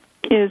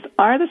is,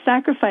 are the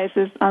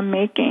sacrifices I'm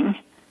making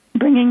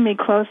bringing me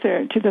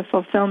closer to the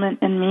fulfillment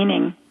and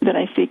meaning that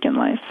I seek in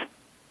life?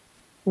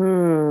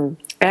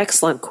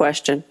 Excellent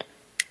question.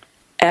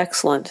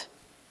 Excellent.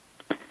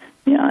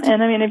 Yeah,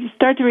 and I mean, if you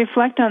start to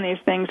reflect on these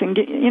things and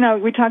get,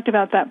 we talked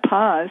about that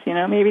pause,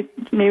 maybe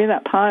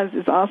that pause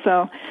is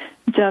also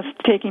just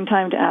taking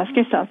time to ask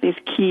yourself these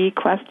key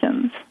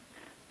questions.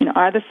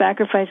 Are the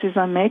sacrifices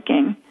I'm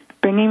making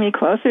bringing me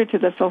closer to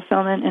the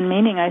fulfillment and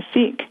meaning I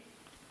seek?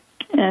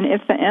 And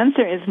if the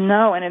answer is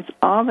no, and it's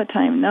all the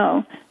time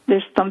no,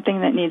 there's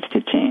something that needs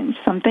to change,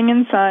 something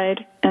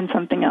inside and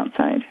something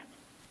outside.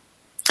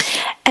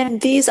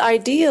 And these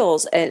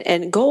ideals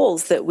and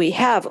goals that we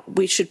have,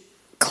 we should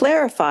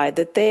clarify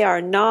that they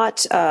are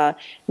not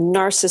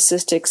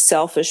narcissistic,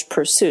 selfish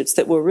pursuits,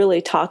 that we're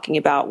really talking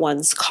about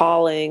one's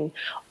calling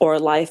or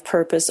life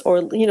purpose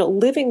or,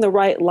 living the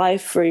right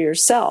life for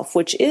yourself,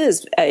 which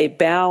is a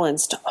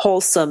balanced,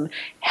 wholesome,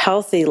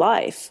 healthy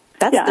life.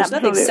 There's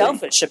nothing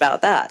selfish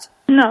about that.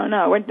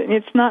 No,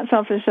 it's not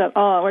selfish at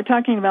all. We're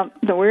talking about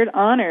the word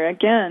honor,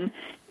 again,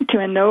 to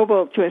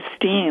ennoble, to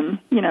esteem,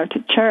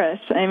 to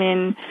cherish. I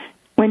mean,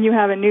 when you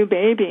have a new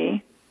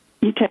baby,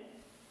 you take,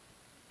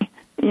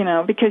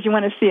 because you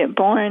want to see it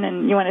born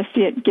and you want to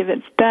see it give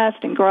its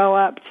best and grow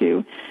up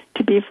to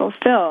be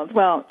fulfilled.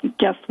 Well,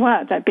 guess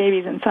what? That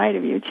baby's inside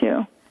of you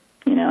too,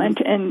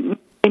 and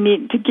you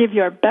need to give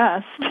your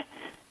best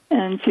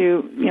and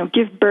to,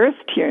 give birth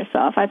to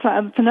yourself.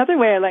 It's another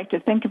way I like to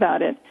think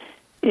about it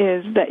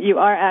is that you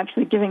are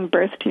actually giving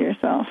birth to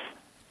yourself.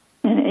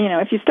 And,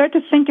 if you start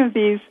to think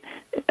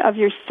of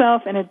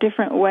yourself in a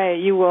different way,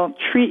 you will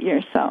treat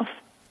yourself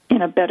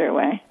in a better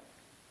way.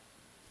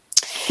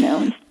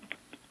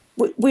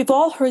 We've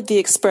all heard the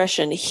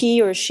expression,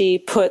 he or she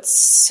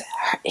puts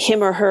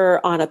him or her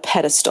on a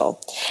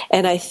pedestal.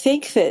 And I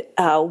think that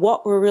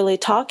what we're really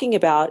talking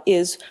about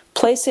is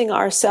placing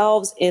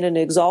ourselves in an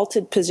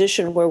exalted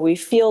position where we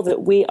feel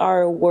that we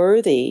are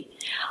worthy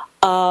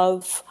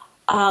of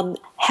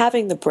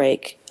having the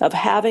break, of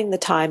having the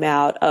time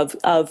out,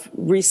 of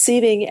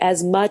receiving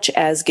as much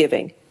as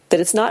giving. That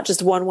it's not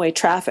just one-way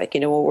traffic,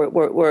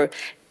 we're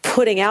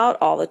putting out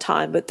all the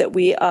time, but that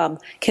we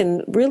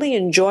can really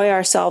enjoy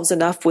ourselves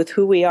enough with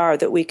who we are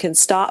that we can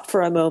stop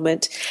for a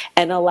moment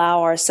and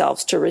allow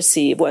ourselves to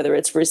receive, whether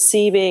it's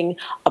receiving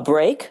a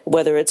break,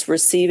 whether it's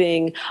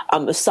receiving a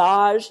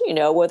massage,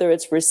 whether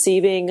it's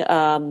receiving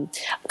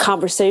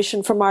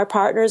conversation from our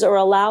partners, or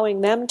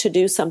allowing them to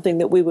do something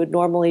that we would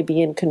normally be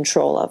in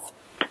control of.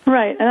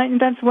 Right, and I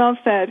think that's well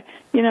said.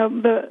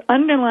 The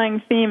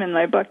underlying theme in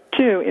my book,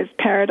 too, is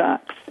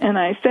paradox. And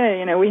I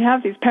say, we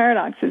have these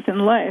paradoxes in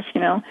life.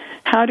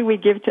 How do we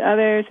give to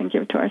others and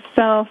give to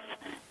ourselves?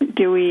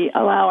 Do we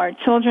allow our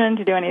children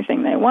to do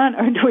anything they want,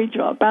 or do we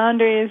draw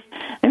boundaries?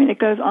 It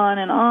goes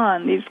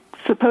on, these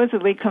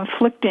supposedly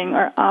conflicting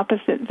or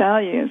opposite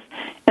values.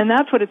 And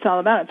that's what it's all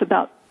about. It's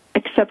about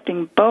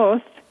accepting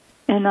both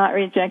and not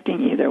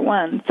rejecting either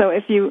one. So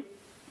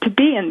to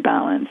be in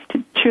balance,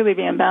 to truly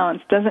be in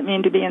balance, doesn't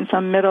mean to be in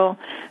some middle,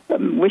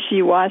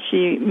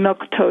 wishy-washy,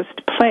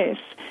 milquetoast place.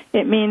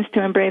 It means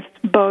to embrace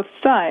both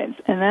sides,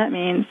 and that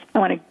means I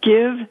want to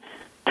give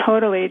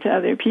totally to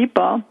other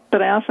people,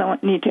 but I also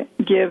need to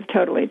give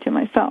totally to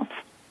myself.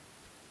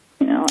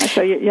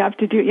 So you have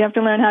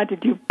to learn how to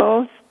do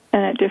both,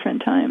 and at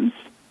different times.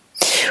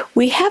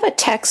 We have a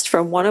text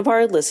from one of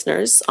our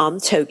listeners on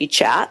Togi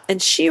Chat,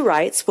 and she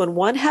writes, when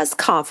one has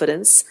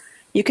confidence,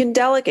 you can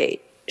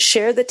delegate.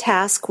 Share the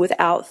task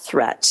without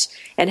threat,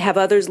 and have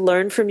others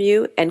learn from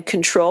you and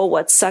control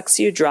what sucks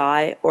you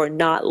dry or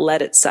not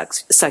let it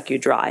suck you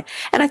dry.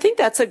 And I think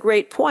that's a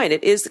great point.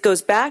 It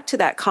goes back to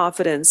that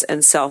confidence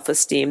and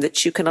self-esteem,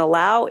 that you can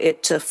allow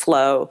it to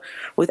flow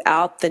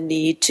without the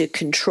need to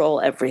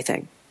control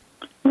everything.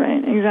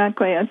 Right,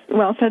 exactly. That's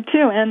well said,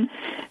 too. And,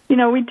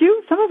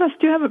 some of us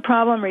do have a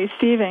problem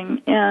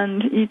receiving,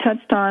 and you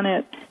touched on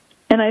it.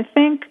 And I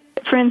think,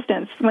 for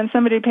instance, when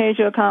somebody pays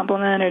you a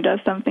compliment or does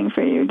something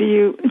for you, do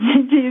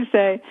you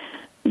say,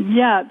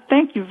 yeah,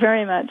 thank you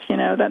very much,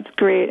 that's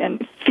great,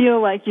 and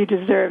feel like you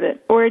deserve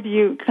it? Or do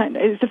you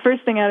is the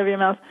first thing out of your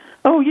mouth,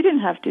 oh, you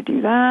didn't have to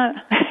do that,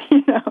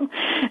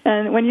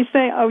 And when you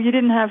say, oh, you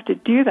didn't have to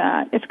do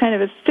that, it's kind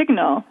of a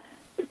signal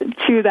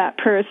to that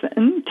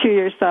person, to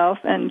yourself,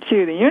 and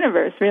to the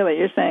universe, really.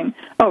 You're saying,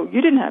 oh,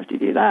 you didn't have to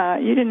do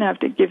that. You didn't have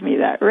to give me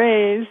that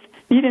raise.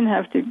 You didn't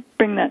have to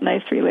bring that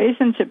nice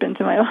relationship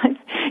into my life.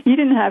 You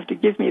didn't have to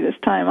give me this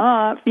time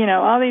off.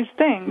 All these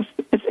things.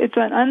 It's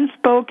an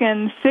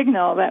unspoken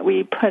signal that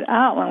we put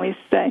out when we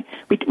say,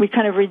 we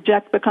kind of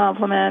reject the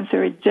compliments or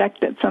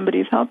reject that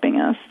somebody's helping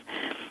us.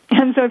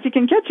 And so if you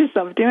can catch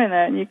yourself doing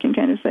that, and you can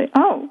kind of say,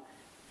 oh,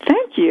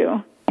 thank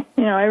you.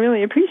 I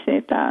really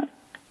appreciate that.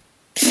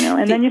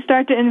 And then you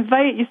start to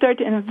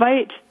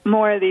invite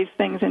more of these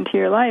things into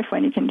your life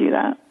when you can do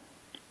that.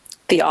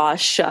 The aw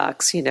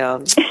shucks,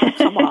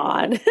 come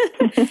on.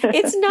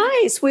 It's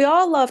nice. We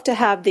all love to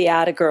have the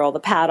atta-girl,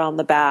 the pat on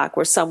the back,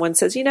 where someone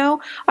says,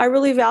 I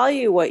really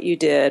value what you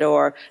did,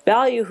 or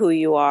value who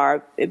you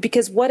are,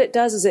 because what it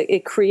does is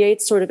it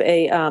creates sort of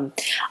a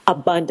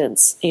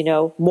abundance,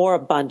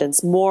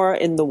 more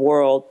in the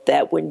world,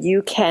 that when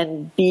you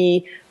can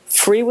be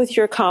free with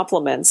your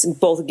compliments,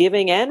 both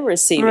giving and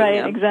receiving them.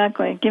 Right,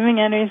 exactly. Giving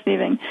and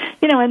receiving.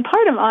 And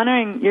part of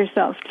honoring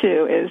yourself,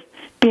 too, is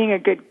being a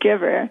good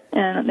giver.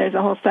 And there's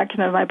a whole section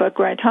of my book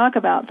where I talk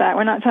about that.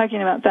 We're not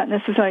talking about that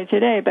necessarily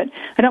today, but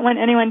I don't want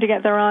anyone to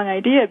get the wrong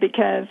idea,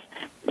 because,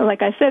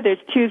 like I said, there's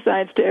two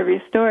sides to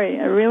every story.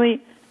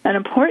 An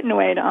important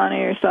way to honor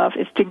yourself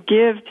is to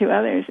give to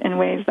others in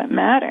ways that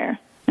matter.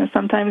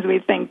 Sometimes we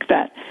think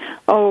that,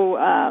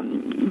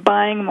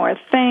 buying more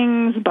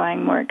things,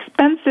 buying more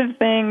expensive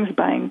things,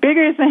 buying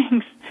bigger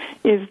things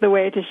is the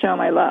way to show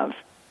my love.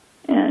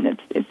 And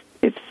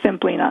it's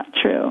simply not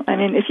true.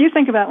 If you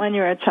think about when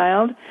you were a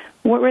child,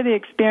 what were the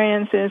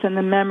experiences and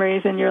the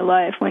memories in your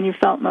life when you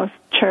felt most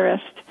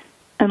cherished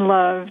and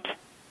loved?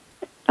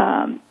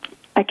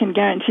 I can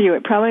guarantee you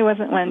it probably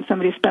wasn't when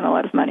somebody spent a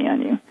lot of money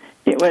on you.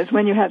 It was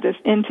when you had this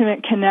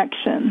intimate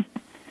connection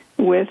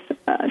with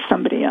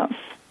somebody else.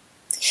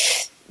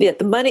 Yeah,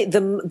 the money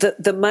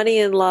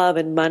and love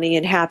and money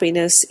and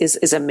happiness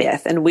is a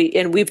myth, and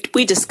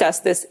we discuss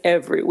this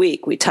every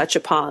week. We touch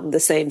upon the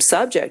same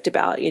subject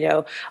about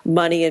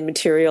money and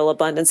material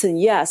abundance.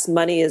 And yes,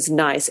 money is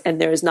nice,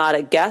 and there is not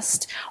a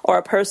guest or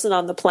a person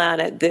on the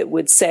planet that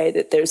would say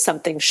that there's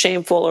something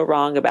shameful or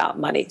wrong about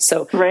money.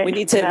 So right,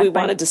 we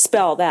want to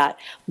dispel that.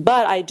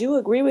 But I do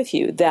agree with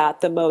you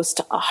that the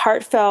most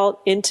heartfelt,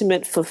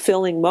 intimate,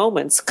 fulfilling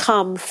moments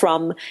come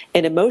from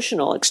an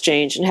emotional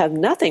exchange and have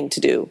nothing to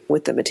do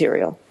with the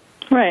material.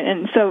 Right,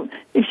 and so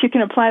if you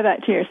can apply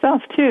that to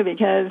yourself too,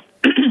 because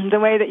the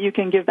way that you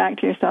can give back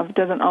to yourself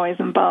doesn't always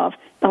involve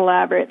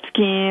elaborate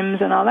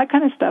schemes and all that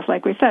kind of stuff.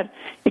 Like we said,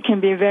 it can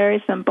be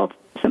very simple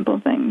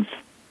things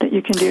that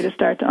you can do to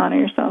start to honor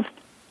yourself.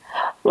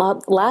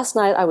 Last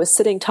night I was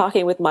sitting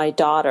talking with my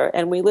daughter,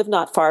 and we live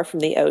not far from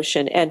the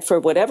ocean, and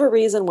for whatever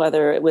reason,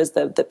 whether it was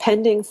the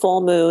pending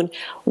full moon,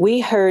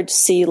 we heard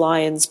sea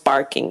lions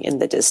barking in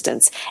the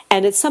distance.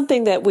 And it's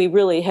something that we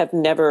really have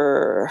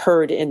never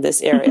heard in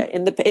this area.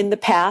 In the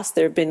past,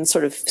 there have been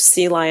sort of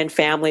sea lion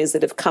families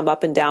that have come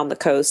up and down the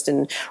coast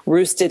and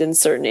roosted in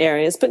certain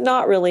areas, but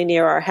not really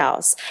near our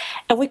house.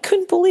 And we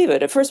couldn't believe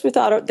it. At first we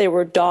thought they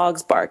were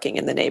dogs barking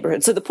in the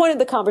neighborhood. So the point of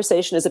the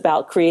conversation is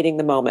about creating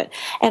the moment.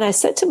 And I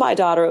said to my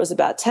daughter, it was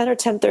about 10 or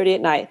 10:30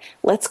 at night,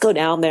 let's go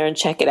down there and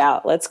check it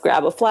out. Let's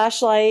grab a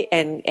flashlight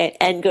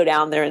and go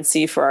down there and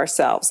see for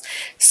ourselves.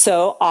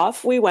 So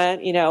off we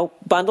went,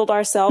 bundled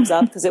ourselves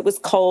up because it was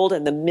cold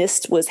and the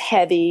mist was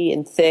heavy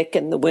and thick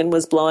and the wind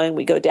was blowing.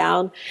 We go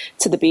down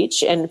to the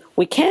beach and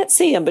we can't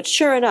see them, but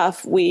sure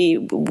enough, we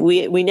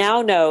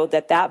now know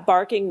that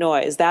barking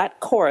noise, that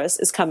chorus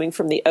is coming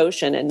from the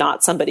ocean and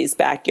not somebody's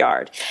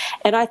backyard.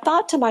 And I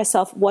thought to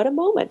myself, what a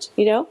moment,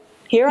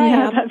 here I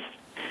am.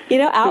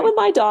 Out with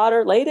my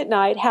daughter late at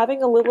night,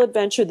 having a little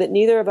adventure that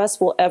neither of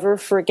us will ever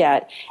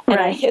forget. And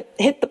right. I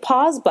hit the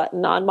pause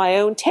button on my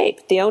own tape,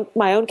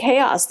 my own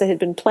chaos that had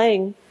been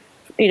playing,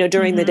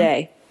 during the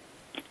day.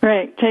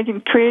 Right,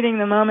 creating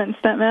the moments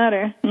that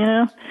matter,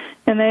 and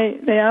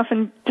they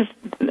often just,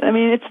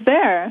 it's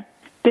there.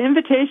 The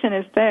invitation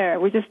is there.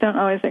 We just don't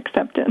always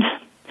accept it,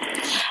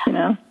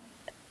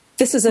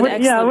 This is an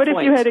excellent what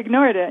point. If you had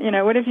ignored it?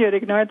 What if you had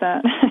ignored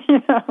that?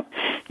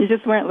 You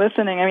just weren't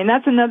listening.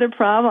 That's another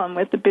problem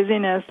with the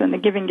busyness and the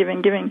giving,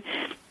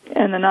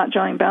 and the not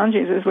drawing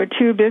boundaries is we're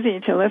too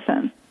busy to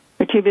listen.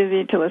 We're too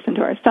busy to listen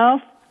to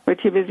ourselves. We're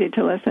too busy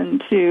to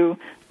listen to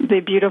the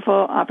beautiful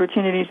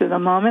opportunities of the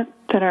moment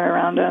that are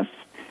around us.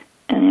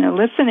 And,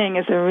 listening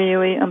is a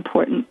really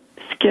important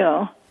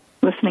skill,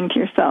 listening to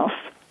yourself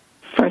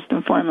first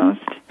and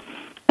foremost,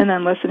 and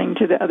then listening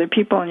to the other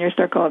people in your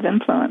circle of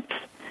influence.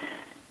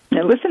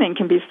 Listening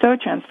can be so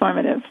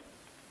transformative.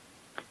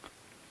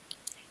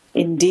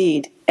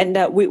 Indeed. And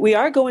we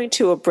are going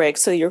to a break.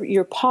 So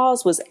your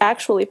pause was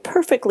actually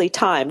perfectly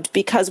timed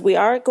because we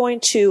are going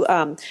to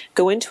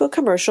go into a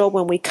commercial.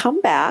 When we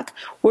come back,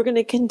 we're going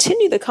to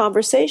continue the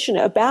conversation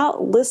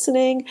about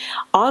listening,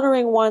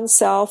 honoring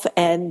oneself,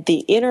 and the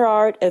inner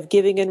art of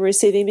giving and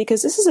receiving,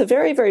 because this is a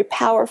very, very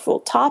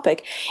powerful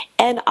topic.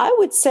 And I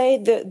would say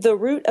the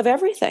root of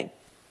everything.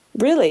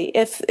 Really,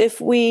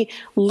 if we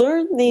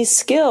learn these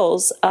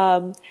skills,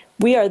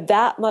 we are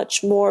that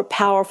much more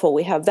powerful.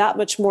 We have that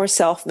much more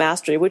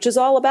self-mastery, which is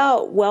all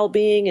about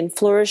well-being and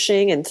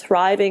flourishing and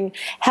thriving.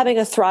 Having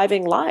a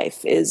thriving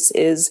life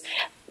is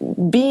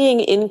being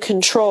in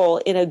control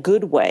in a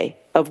good way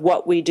of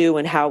what we do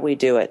and how we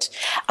do it.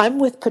 I'm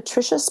with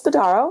Patricia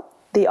Spadaro,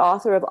 the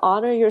author of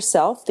Honor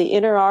Yourself, The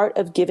Inner Art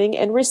of Giving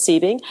and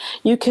Receiving.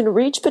 You can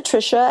reach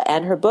Patricia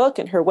and her book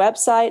and her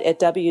website at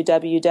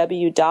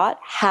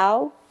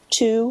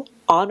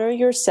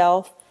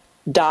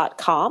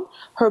www.howtohonoryourself.com.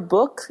 Her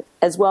book,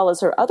 as well as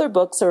her other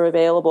books, are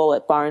available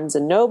at Barnes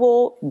 &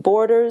 Noble,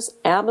 Borders,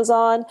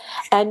 Amazon,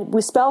 and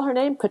we spell her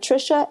name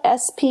Patricia,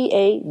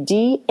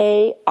 Spadaro.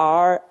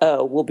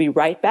 We'll be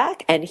right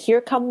back, and here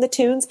come the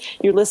tunes.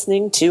 You're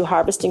listening to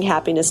Harvesting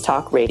Happiness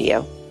Talk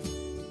Radio.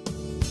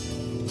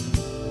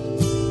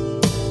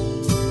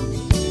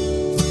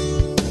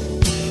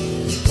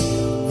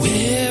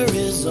 Where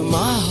is my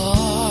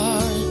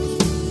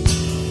heart?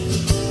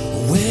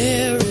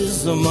 Where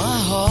is my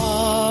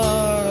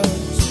heart?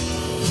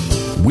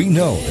 We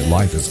know that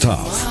life is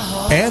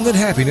tough and that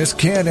happiness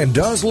can and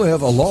does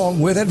live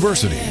along with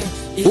adversity.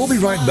 We'll be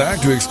right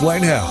back to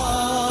explain how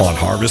on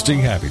Harvesting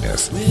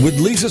Happiness with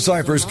Lisa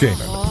Cypers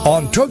Kamen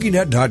on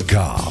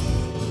TogiNet.com.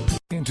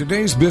 In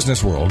today's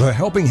business world, a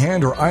helping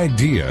hand or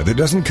idea that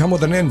doesn't come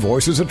with an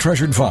invoice is a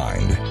treasured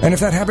find. And if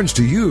that happens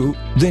to you,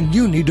 then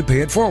you need to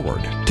pay it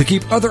forward to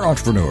keep other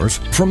entrepreneurs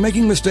from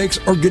making mistakes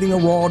or getting a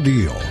raw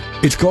deal.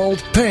 It's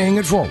called Paying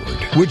It Forward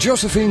with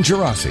Josephine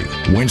Girassi,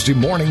 Wednesday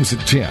mornings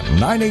at 10,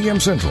 9 a.m.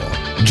 Central.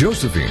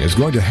 Josephine is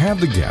going to have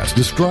the guests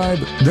describe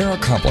their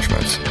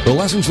accomplishments, the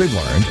lessons they've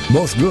learned,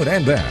 both good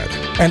and bad,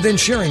 and then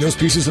sharing those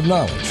pieces of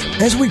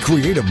knowledge as we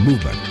create a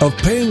movement of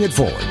paying it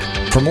forward.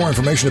 For more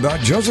information about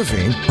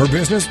Josephine, her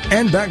business,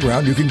 and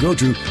background, you can go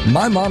to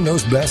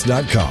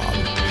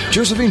mymomknowsbest.com.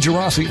 Josephine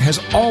Girassi has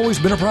always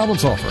been a problem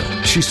solver.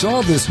 She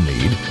saw this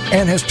need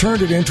and has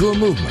turned it into a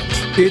movement.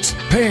 It's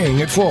Paying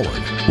It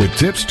Forward. With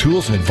tips,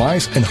 tools, and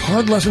advice and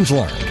hard lessons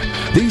learned,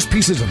 these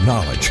pieces of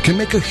knowledge can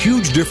make a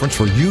huge difference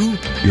for you,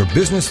 your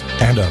business,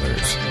 and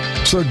others.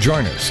 So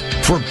join us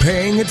for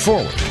Paying It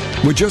Forward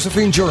with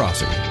Josephine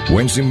Girassi,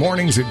 Wednesday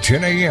mornings at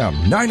 10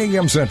 a.m., 9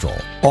 a.m. Central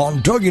on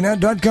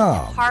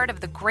TogiNet.com. Part of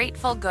the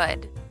Grateful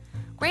Good.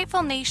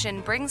 Grateful Nation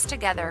brings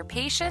together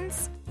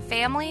patients,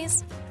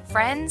 families,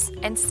 friends,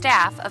 and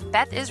staff of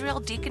Beth Israel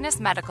Deaconess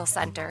Medical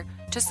Center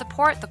to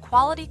support the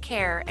quality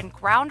care and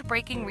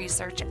groundbreaking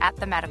research at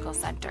the medical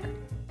center.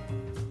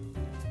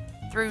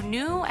 Through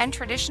new and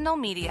traditional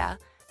media,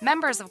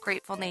 members of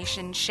Grateful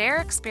Nation share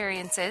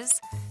experiences,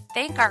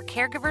 thank our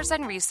caregivers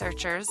and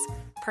researchers,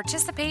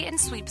 participate in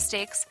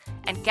sweepstakes,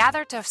 and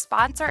gather to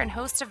sponsor and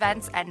host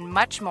events and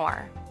much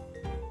more.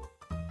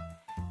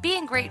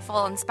 Being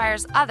grateful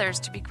inspires others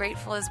to be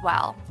grateful as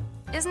well.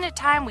 Isn't it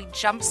time we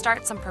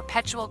jumpstart some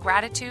perpetual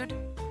gratitude?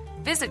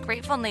 Visit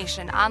Grateful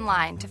Nation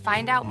online to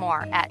find out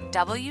more at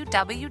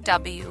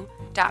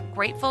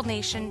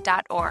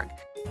www.gratefulnation.org.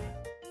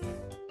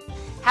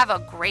 Have a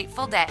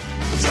grateful day.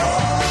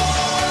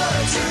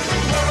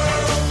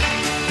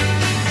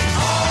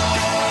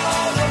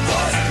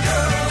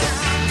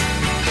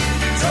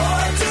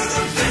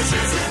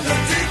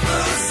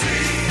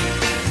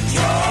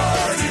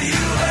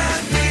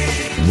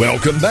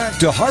 Welcome back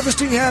to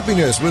Harvesting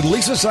Happiness with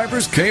Lisa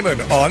Cypers Kamen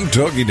on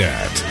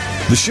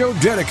TogiNet, the show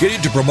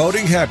dedicated to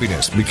promoting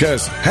happiness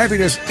because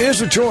happiness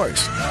is a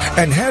choice,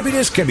 and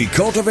happiness can be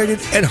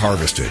cultivated and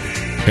harvested.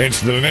 Hence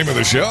the name of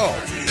the show.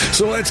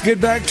 So let's get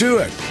back to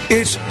it.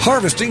 It's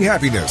Harvesting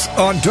Happiness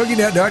on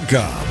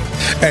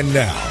TogiNet.com. And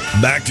now,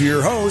 back to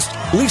your host,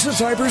 Lisa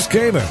Cypers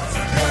Kamen.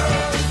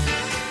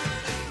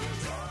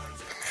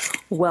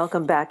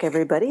 Welcome back,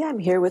 everybody. I'm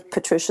here with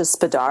Patricia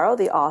Spadaro,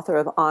 the author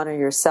of Honor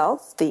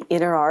Yourself, The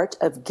Inner Art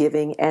of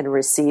Giving and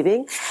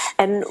Receiving.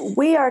 And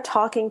we are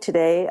talking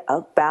today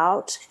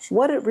about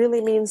what it really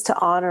means to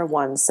honor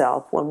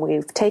oneself when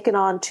we've taken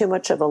on too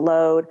much of a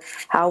load,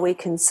 how we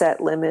can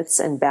set limits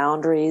and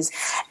boundaries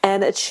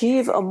and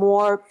achieve a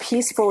more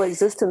peaceful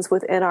existence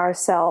within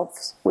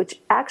ourselves,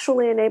 which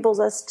actually enables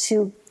us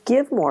to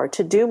give more,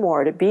 to do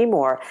more, to be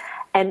more.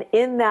 And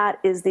in that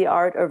is the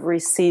art of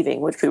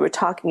receiving, which we were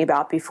talking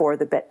about before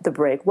the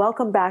break.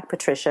 Welcome back,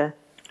 Patricia.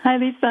 Hi,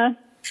 Lisa.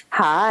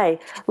 Hi.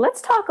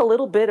 Let's talk a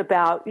little bit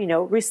about,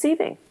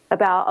 receiving,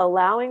 about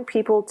allowing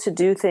people to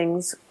do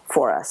things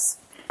for us.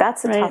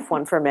 That's a tough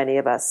one for many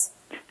of us.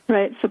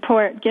 Right.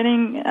 Support.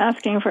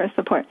 Asking for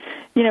support.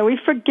 We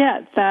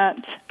forget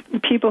that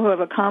people who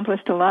have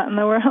accomplished a lot in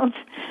the world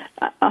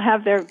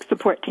have their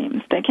support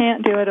teams. They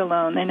can't do it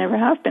alone. They never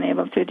have been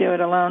able to do it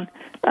alone.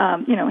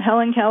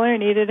 Helen Keller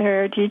needed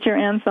her teacher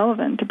Anne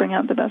Sullivan to bring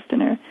out the best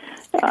in her.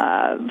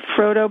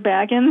 Frodo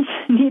Baggins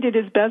needed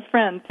his best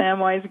friend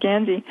Samwise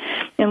Gamgee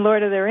in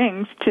Lord of the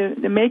Rings to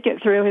make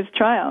it through his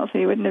trials.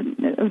 He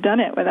wouldn't have done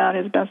it without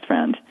his best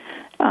friend.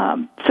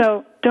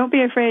 So don't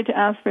be afraid to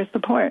ask for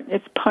support.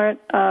 It's part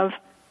of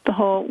the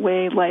whole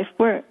way life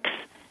works.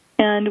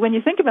 And when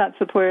you think about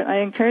support, I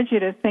encourage you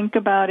to think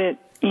about it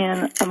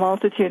in a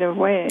multitude of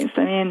ways.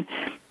 I mean,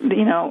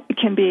 it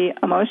can be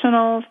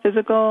emotional,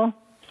 physical,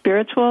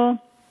 spiritual.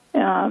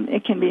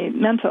 It can be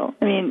mental.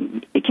 I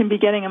mean, it can be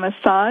getting a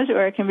massage,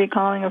 or it can be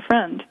calling a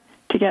friend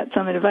to get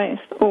some advice,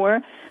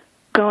 or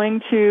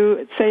going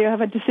to, say you have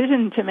a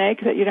decision to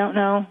make that you don't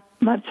know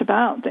much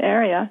about the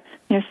area,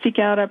 seek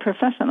out a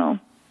professional.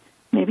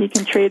 Maybe you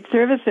can trade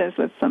services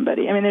with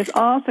somebody. I mean, there's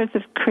all sorts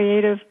of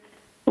creative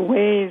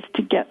ways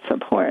to get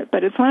support,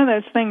 but it's one of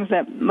those things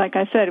that, like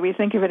I said, we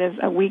think of it as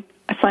a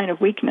sign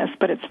of weakness,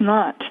 but it's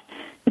not.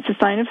 It's a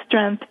sign of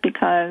strength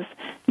because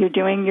you're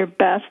doing your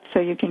best so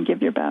you can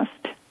give your best.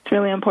 It's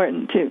really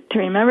important to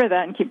remember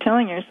that and keep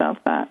telling yourself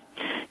that.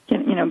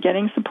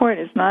 Getting support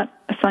is not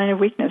a sign of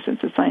weakness,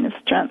 it's a sign of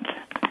strength.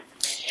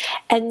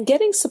 And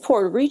getting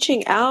support,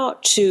 reaching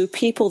out to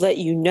people that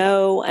you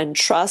know and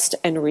trust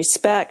and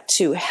respect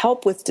to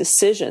help with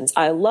decisions.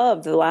 I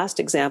love the last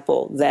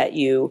example that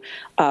you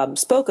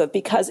spoke of,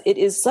 because it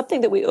is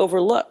something that we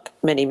overlook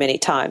many, many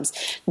times.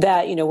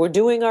 That, we're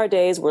doing our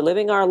days, we're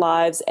living our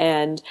lives,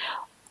 and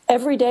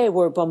every day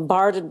we're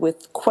bombarded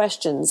with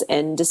questions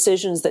and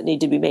decisions that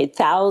need to be made,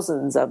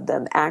 thousands of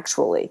them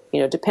actually,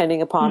 depending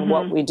upon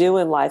what we do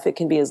in life. It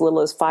can be as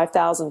little as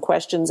 5,000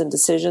 questions and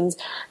decisions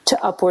to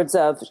upwards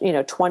of,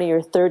 20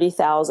 or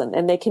 30,000.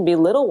 And they can be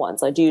little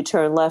ones, like do you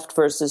turn left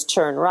versus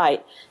turn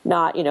right,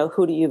 not,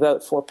 who do you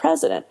vote for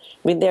president?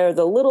 I mean, they're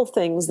the little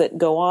things that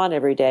go on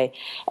every day.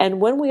 And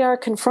when we are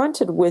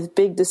confronted with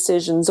big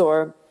decisions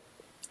or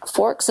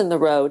forks in the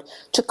road,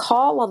 to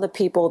call on the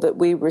people that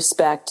we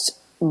respect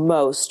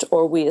most,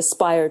 or we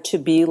aspire to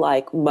be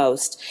like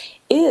most,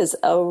 is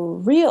a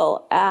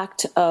real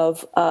act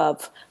of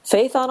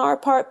faith on our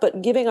part,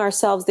 but giving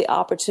ourselves the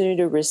opportunity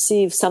to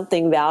receive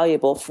something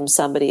valuable from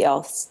somebody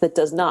else that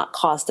does not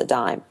cost a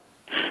dime.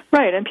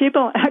 Right, and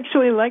people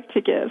actually like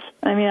to give.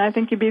 I mean, I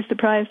think you'd be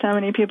surprised how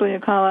many people you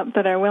call up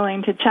that are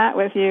willing to chat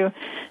with you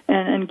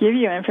and give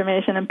you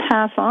information and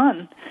pass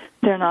on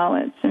their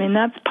knowledge. I mean,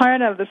 that's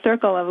part of the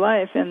circle of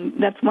life, and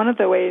that's one of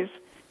the ways.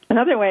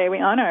 Another way we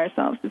honor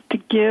ourselves is to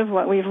give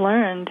what we've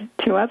learned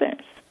to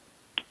others.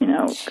 You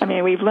know, I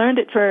mean, we've learned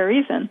it for a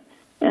reason,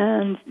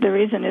 and the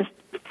reason is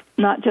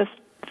not just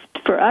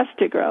for us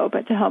to grow,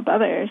 but to help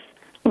others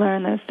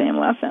learn those same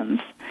lessons.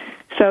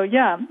 So,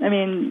 yeah, I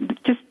mean,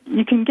 just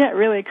you can get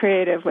really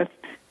creative with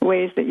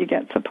ways that you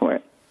get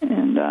support.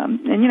 And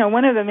you know,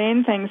 one of the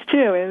main things,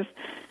 too, is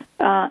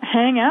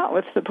hang out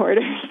with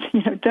supporters.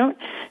 You know, don't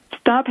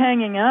stop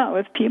hanging out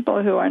with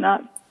people who are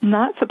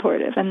not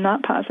supportive and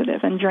not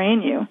positive and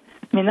drain you.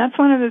 I mean, that's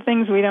one of the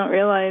things we don't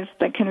realize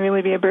that can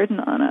really be a burden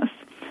on us.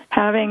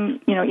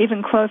 Having, you know,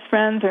 even close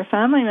friends or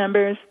family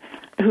members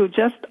who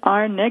just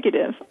are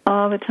negative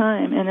all the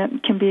time, and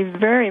it can be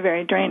very,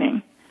 very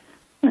draining.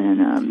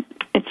 And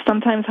it's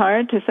sometimes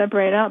hard to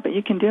separate out, but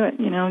you can do it.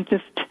 You know,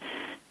 just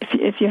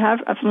if you have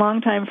a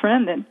longtime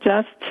friend that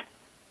just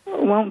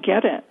won't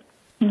get it,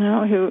 you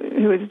know,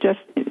 who is just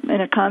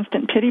in a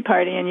constant pity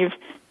party, and you've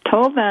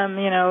told them,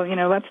 you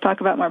know, let's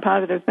talk about more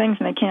positive things,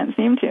 and they can't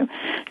seem to.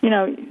 You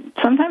know,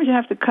 sometimes you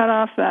have to cut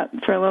off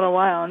that for a little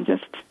while and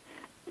just,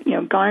 you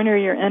know, garner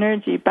your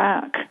energy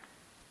back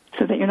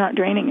so that you're not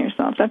draining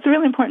yourself. That's a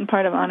really important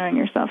part of honoring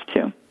yourself,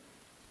 too.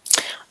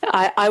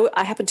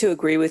 I happen to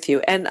agree with you,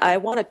 and I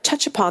want to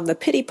touch upon the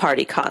pity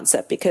party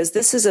concept, because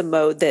this is a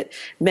mode that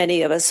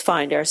many of us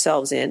find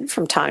ourselves in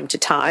from time to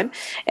time,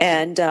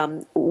 and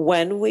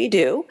when we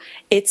do,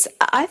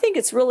 I think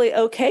it's really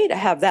okay to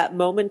have that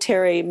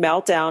momentary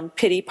meltdown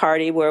pity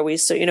party where we,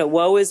 you know,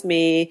 woe is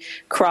me,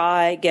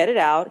 cry, get it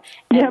out,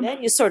 and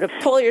then you sort of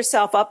pull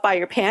yourself up by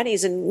your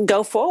panties and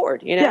go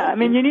forward, you know? Yeah, I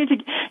mean,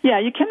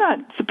 you cannot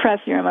suppress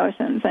your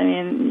emotions. I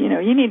mean, you know,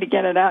 you need to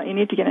get it out. You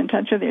need to get in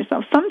touch with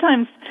yourself.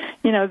 Sometimes,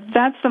 you know,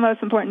 that's the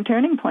most important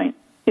turning point,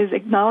 is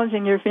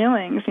acknowledging your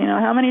feelings. You know,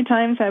 how many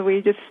times have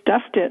we just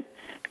stuffed it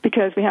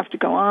because we have to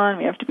go on,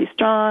 we have to be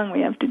strong,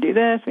 we have to do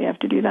this, we have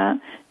to do that,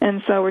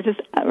 and so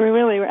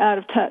we're out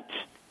of touch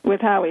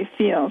with how we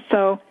feel.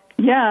 So,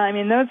 yeah, I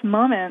mean, those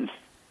moments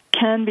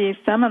can be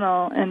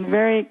seminal and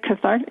very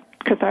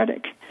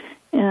cathartic.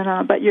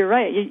 And but you're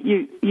right,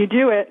 you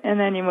do it and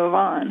then you move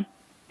on,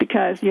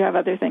 because you have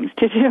other things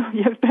to do.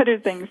 You have better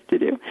things to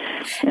do.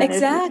 And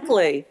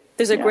exactly.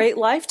 There's a great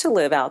life to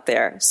live out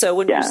there. So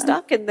when you're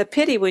stuck in the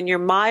pity, when you're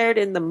mired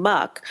in the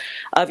muck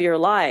of your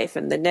life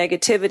and the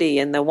negativity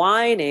and the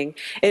whining,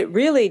 it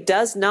really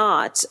does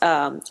not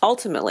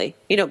ultimately,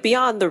 you know,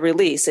 beyond the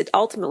release, it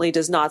ultimately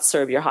does not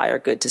serve your higher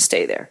good to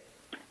stay there.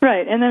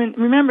 Right. And then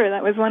remember,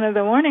 that was one of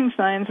the warning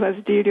signs, was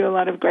do you do a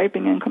lot of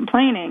griping and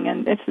complaining?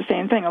 And it's the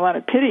same thing, a lot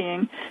of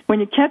pitying. When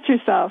you catch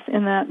yourself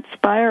in that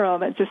spiral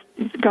that just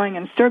is going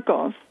in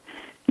circles,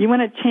 you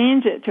want to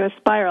change it to a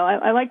spiral.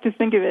 I like to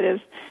think of it as,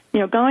 you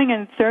know, going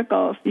in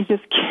circles, you're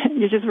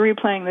just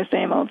replaying the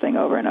same old thing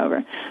over and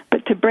over.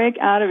 But to break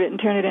out of it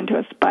and turn it into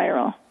a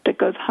spiral that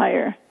goes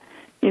higher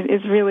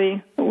is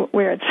really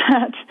where it's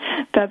at.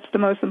 That's the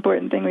most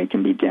important thing we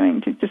can be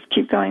doing, to just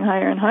keep going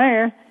higher and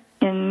higher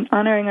in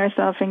honoring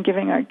ourselves and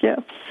giving our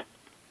gifts.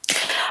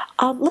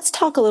 Let's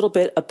talk a little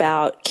bit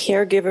about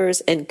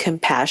caregivers and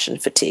compassion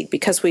fatigue,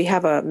 because we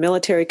have a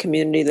military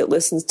community that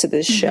listens to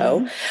this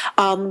show.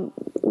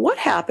 What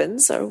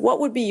happens, or what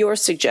would be your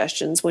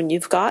suggestions when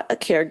you've got a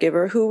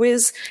caregiver who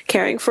is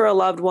caring for a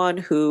loved one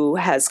who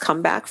has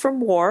come back from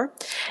war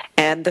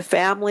and the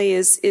family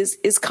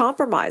is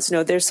compromised? You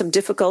know, there's some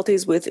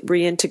difficulties with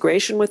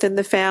reintegration within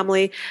the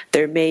family.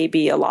 There may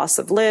be a loss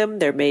of limb.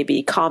 There may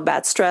be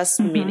combat stress,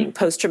 meaning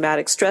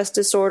post-traumatic stress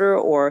disorder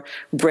or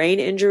brain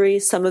injury,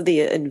 some of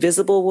the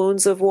invisible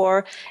wounds of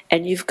war.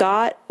 And you've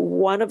got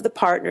one of the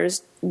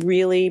partners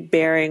really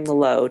bearing the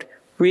load,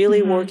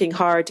 really working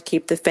hard to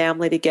keep the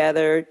family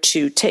together,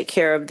 to take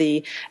care of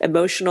the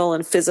emotional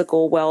and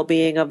physical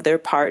well-being of their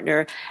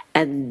partner,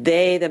 and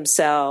they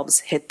themselves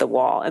hit the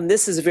wall. And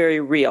this is very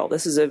real.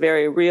 This is a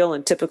very real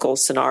and typical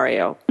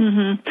scenario.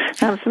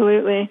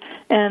 Absolutely.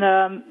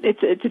 And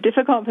it's a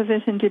difficult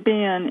position to be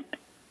in.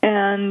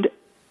 And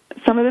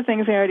some of the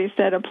things I already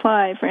said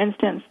apply. For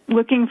instance,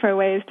 looking for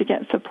ways to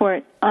get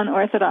support,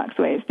 unorthodox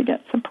ways to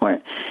get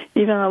support,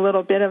 even a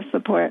little bit of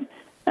support,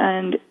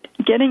 and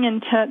getting in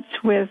touch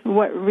with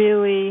what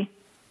really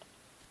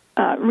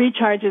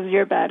recharges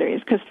your batteries,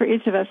 because for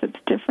each of us it's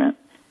different,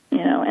 you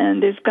know.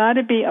 And there's got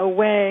to be a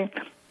way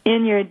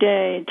in your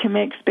day to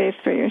make space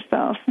for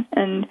yourself,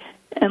 and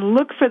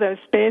look for those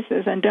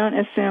spaces, and don't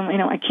assume, you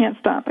know, I can't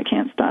stop,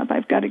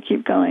 I've got to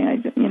keep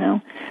going,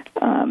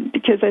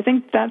 because I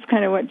think that's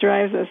kind of what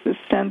drives us, this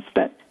sense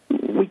that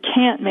we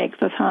can't make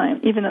the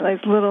time, even at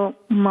those little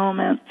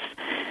moments.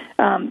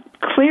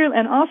 Clearly,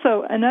 and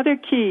also another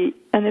key,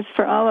 and it's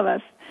for all of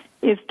us,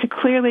 is to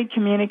clearly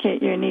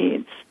communicate your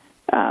needs.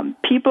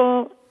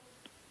 People,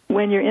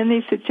 when you're in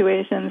these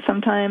situations,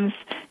 sometimes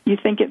you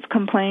think it's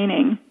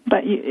complaining,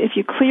 but if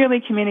you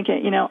clearly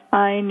communicate, you know,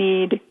 I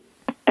need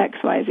X,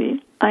 Y,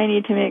 Z. I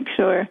need to make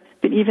sure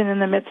that even in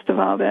the midst of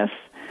all this,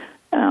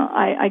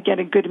 I get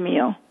a good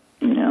meal.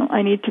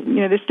 I need to,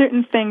 there's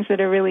certain things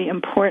that are really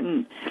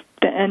important.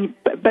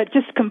 But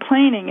just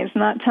complaining is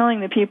not telling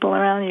the people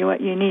around you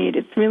what you need.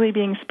 It's really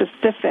being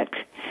specific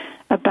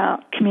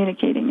about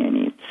communicating your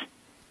needs.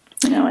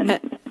 And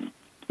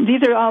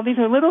these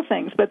are little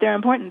things, but they're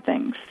important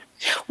things.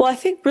 Well, I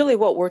think really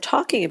what we're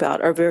talking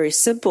about are very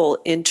simple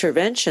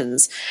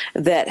interventions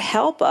that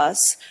help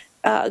us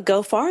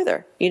go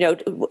farther.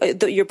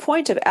 Your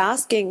point of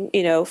asking,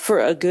 for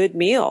a good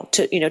meal,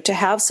 to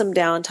have some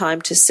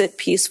downtime, to sit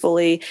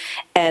peacefully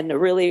and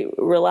really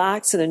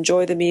relax and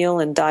enjoy the meal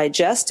and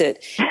digest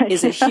it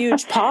is a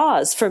huge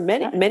pause for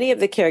many of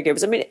the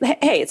caregivers. I mean,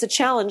 hey, it's a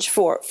challenge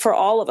for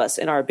all of us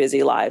in our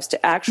busy lives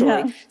to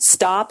actually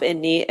stop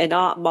and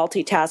not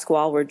multitask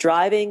while we're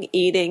driving,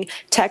 eating,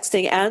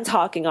 texting, and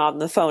talking on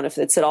the phone if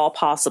it's at all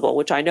possible,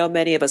 which I know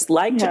many of us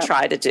like to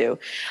try to do.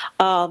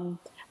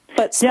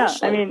 But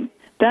that's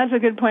a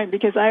good point,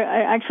 because I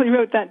actually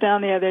wrote that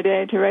down the other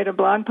day to write a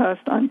blog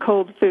post on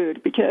cold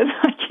food, because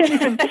I can't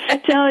even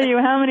tell you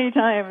how many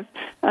times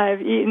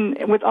I've eaten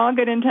with all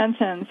good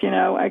intentions.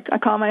 I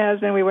call my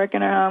husband, we work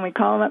in our home, we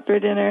call him up for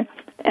dinner,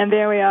 and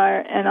there we are,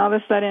 and all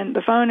of a sudden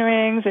the phone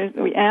rings,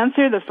 we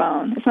answer the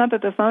phone. It's not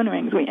that the phone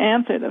rings, we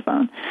answer the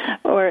phone.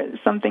 Or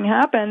something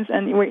happens,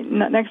 and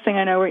next thing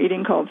I know, we're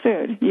eating cold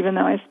food, even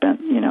though I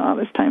spent, all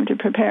this time to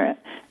prepare it.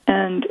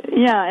 And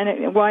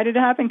why did it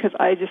happen? Because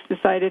I just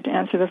decided to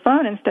answer the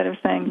phone instead of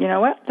saying, you know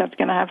what, that's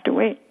going to have to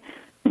wait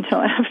until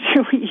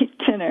after we eat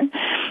dinner.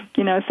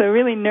 So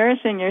really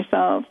nourishing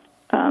yourself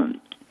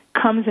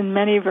comes in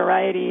many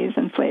varieties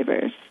and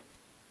flavors.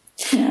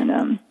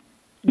 And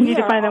you need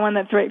to find the one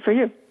that's right for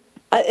you.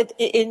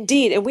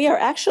 Indeed, and we are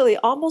actually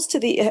almost to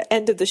the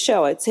end of the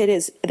show. It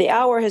is the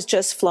hour has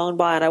just flown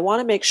by, and I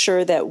want to make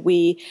sure that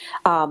we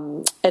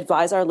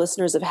advise our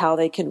listeners of how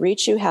they can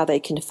reach you, how they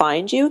can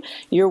find you.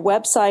 Your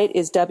website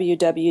is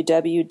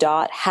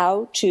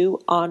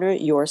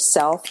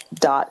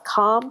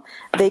www.howtohonoryourself.com.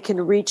 They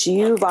can reach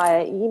you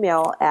via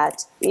email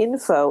at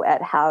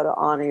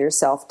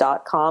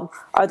info@howtohonoryourself.com.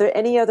 Are there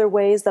any other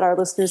ways that our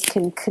listeners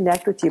can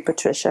connect with you,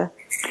 Patricia?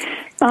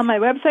 My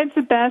website's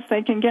the best.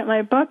 They can get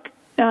my book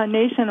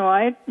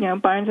nationwide,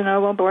 Barnes &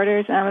 Noble,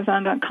 Borders,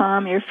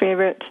 Amazon.com, your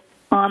favorite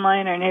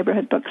online or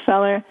neighborhood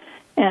bookseller.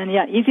 And,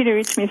 easy to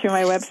reach me through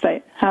my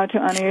website,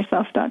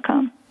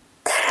 howtohonoryourself.com.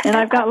 And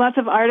I've got lots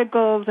of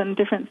articles and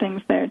different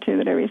things there, too,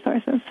 that are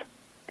resources.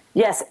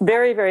 Yes,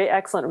 very, very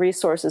excellent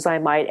resources, I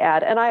might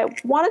add. And I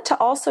wanted to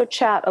also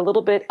chat a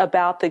little bit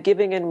about the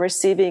giving and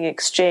receiving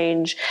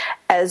exchange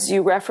as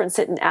you reference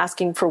it in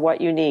asking for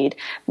what you need.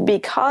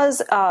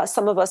 Because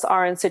some of us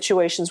are in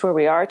situations where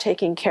we are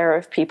taking care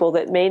of people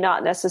that may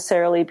not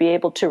necessarily be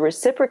able to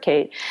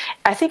reciprocate,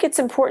 I think it's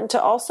important to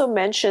also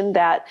mention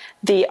that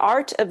the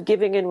art of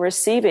giving and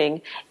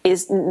receiving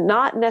is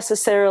not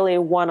necessarily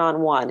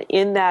one-on-one,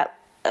 in that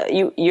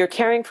you're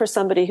caring for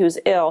somebody who's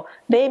ill.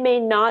 They may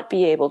not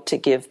be able to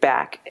give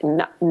back,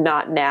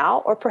 not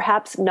now, or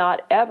perhaps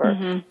not ever.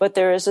 Mm-hmm. But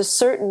there is a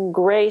certain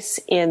grace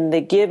in the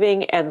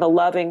giving and the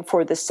loving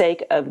for the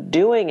sake of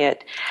doing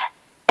it,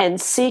 and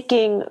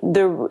seeking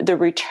the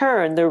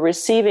return, the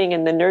receiving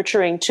and the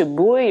nurturing to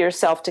buoy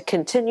yourself to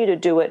continue to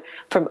do it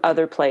from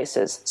other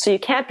places. So you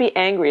can't be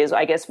angry, is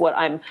I guess what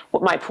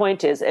my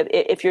point is.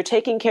 If you're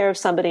taking care of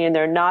somebody and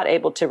they're not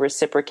able to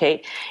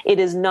reciprocate, it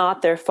is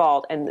not their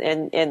fault,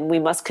 and we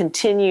must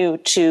continue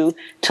to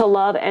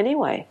love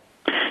anyway.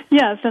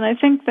 Yes, and I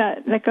think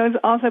that goes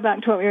also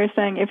back to what we were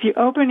saying. If you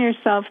open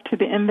yourself to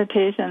the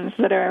invitations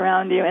that are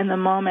around you in the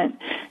moment,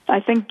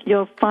 I think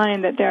you'll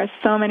find that there are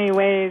so many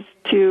ways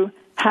to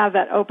have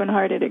that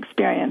open-hearted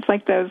experience,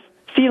 like those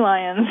sea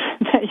lions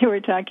that you were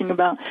talking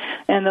about,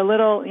 and the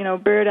little,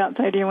 bird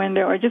outside your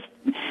window, or just,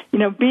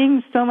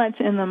 being so much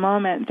in the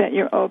moment that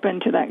you're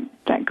open to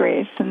that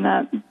grace and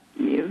that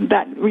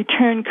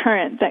return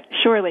current that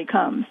surely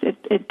comes.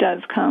 It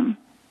does come.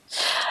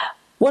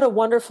 What a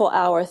wonderful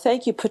hour.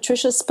 Thank you,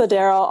 Patricia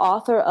Spadaro,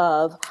 author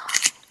of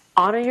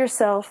Honor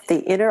Yourself,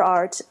 The Inner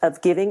Art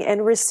of Giving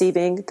and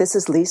Receiving. This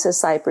is Lisa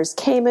Cypers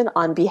Kamen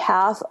on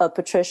behalf of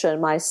Patricia and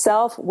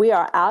myself. We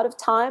are out of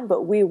time,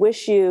 but we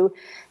wish you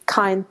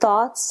kind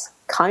thoughts,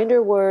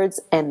 kinder words,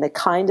 and the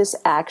kindest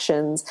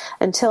actions.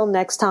 Until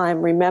next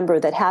time, remember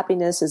that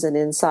happiness is an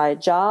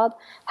inside job.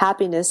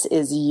 Happiness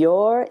is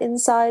your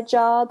inside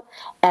job.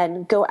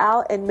 And go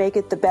out and make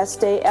it the best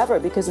day ever,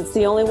 because it's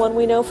the only one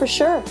we know for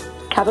sure.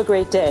 Have a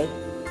great day.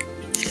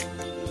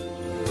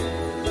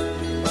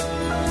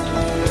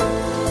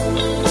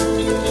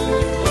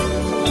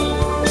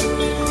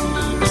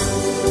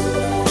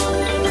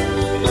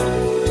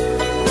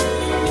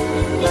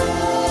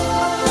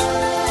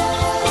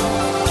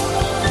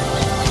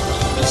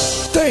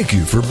 Thank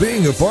you for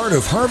being a part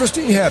of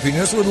Harvesting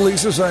Happiness with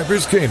Lisa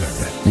Cypers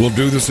Kamen. We'll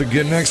do this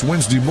again next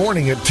Wednesday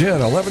morning at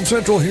 10, 11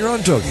 Central here on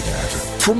TogiNet.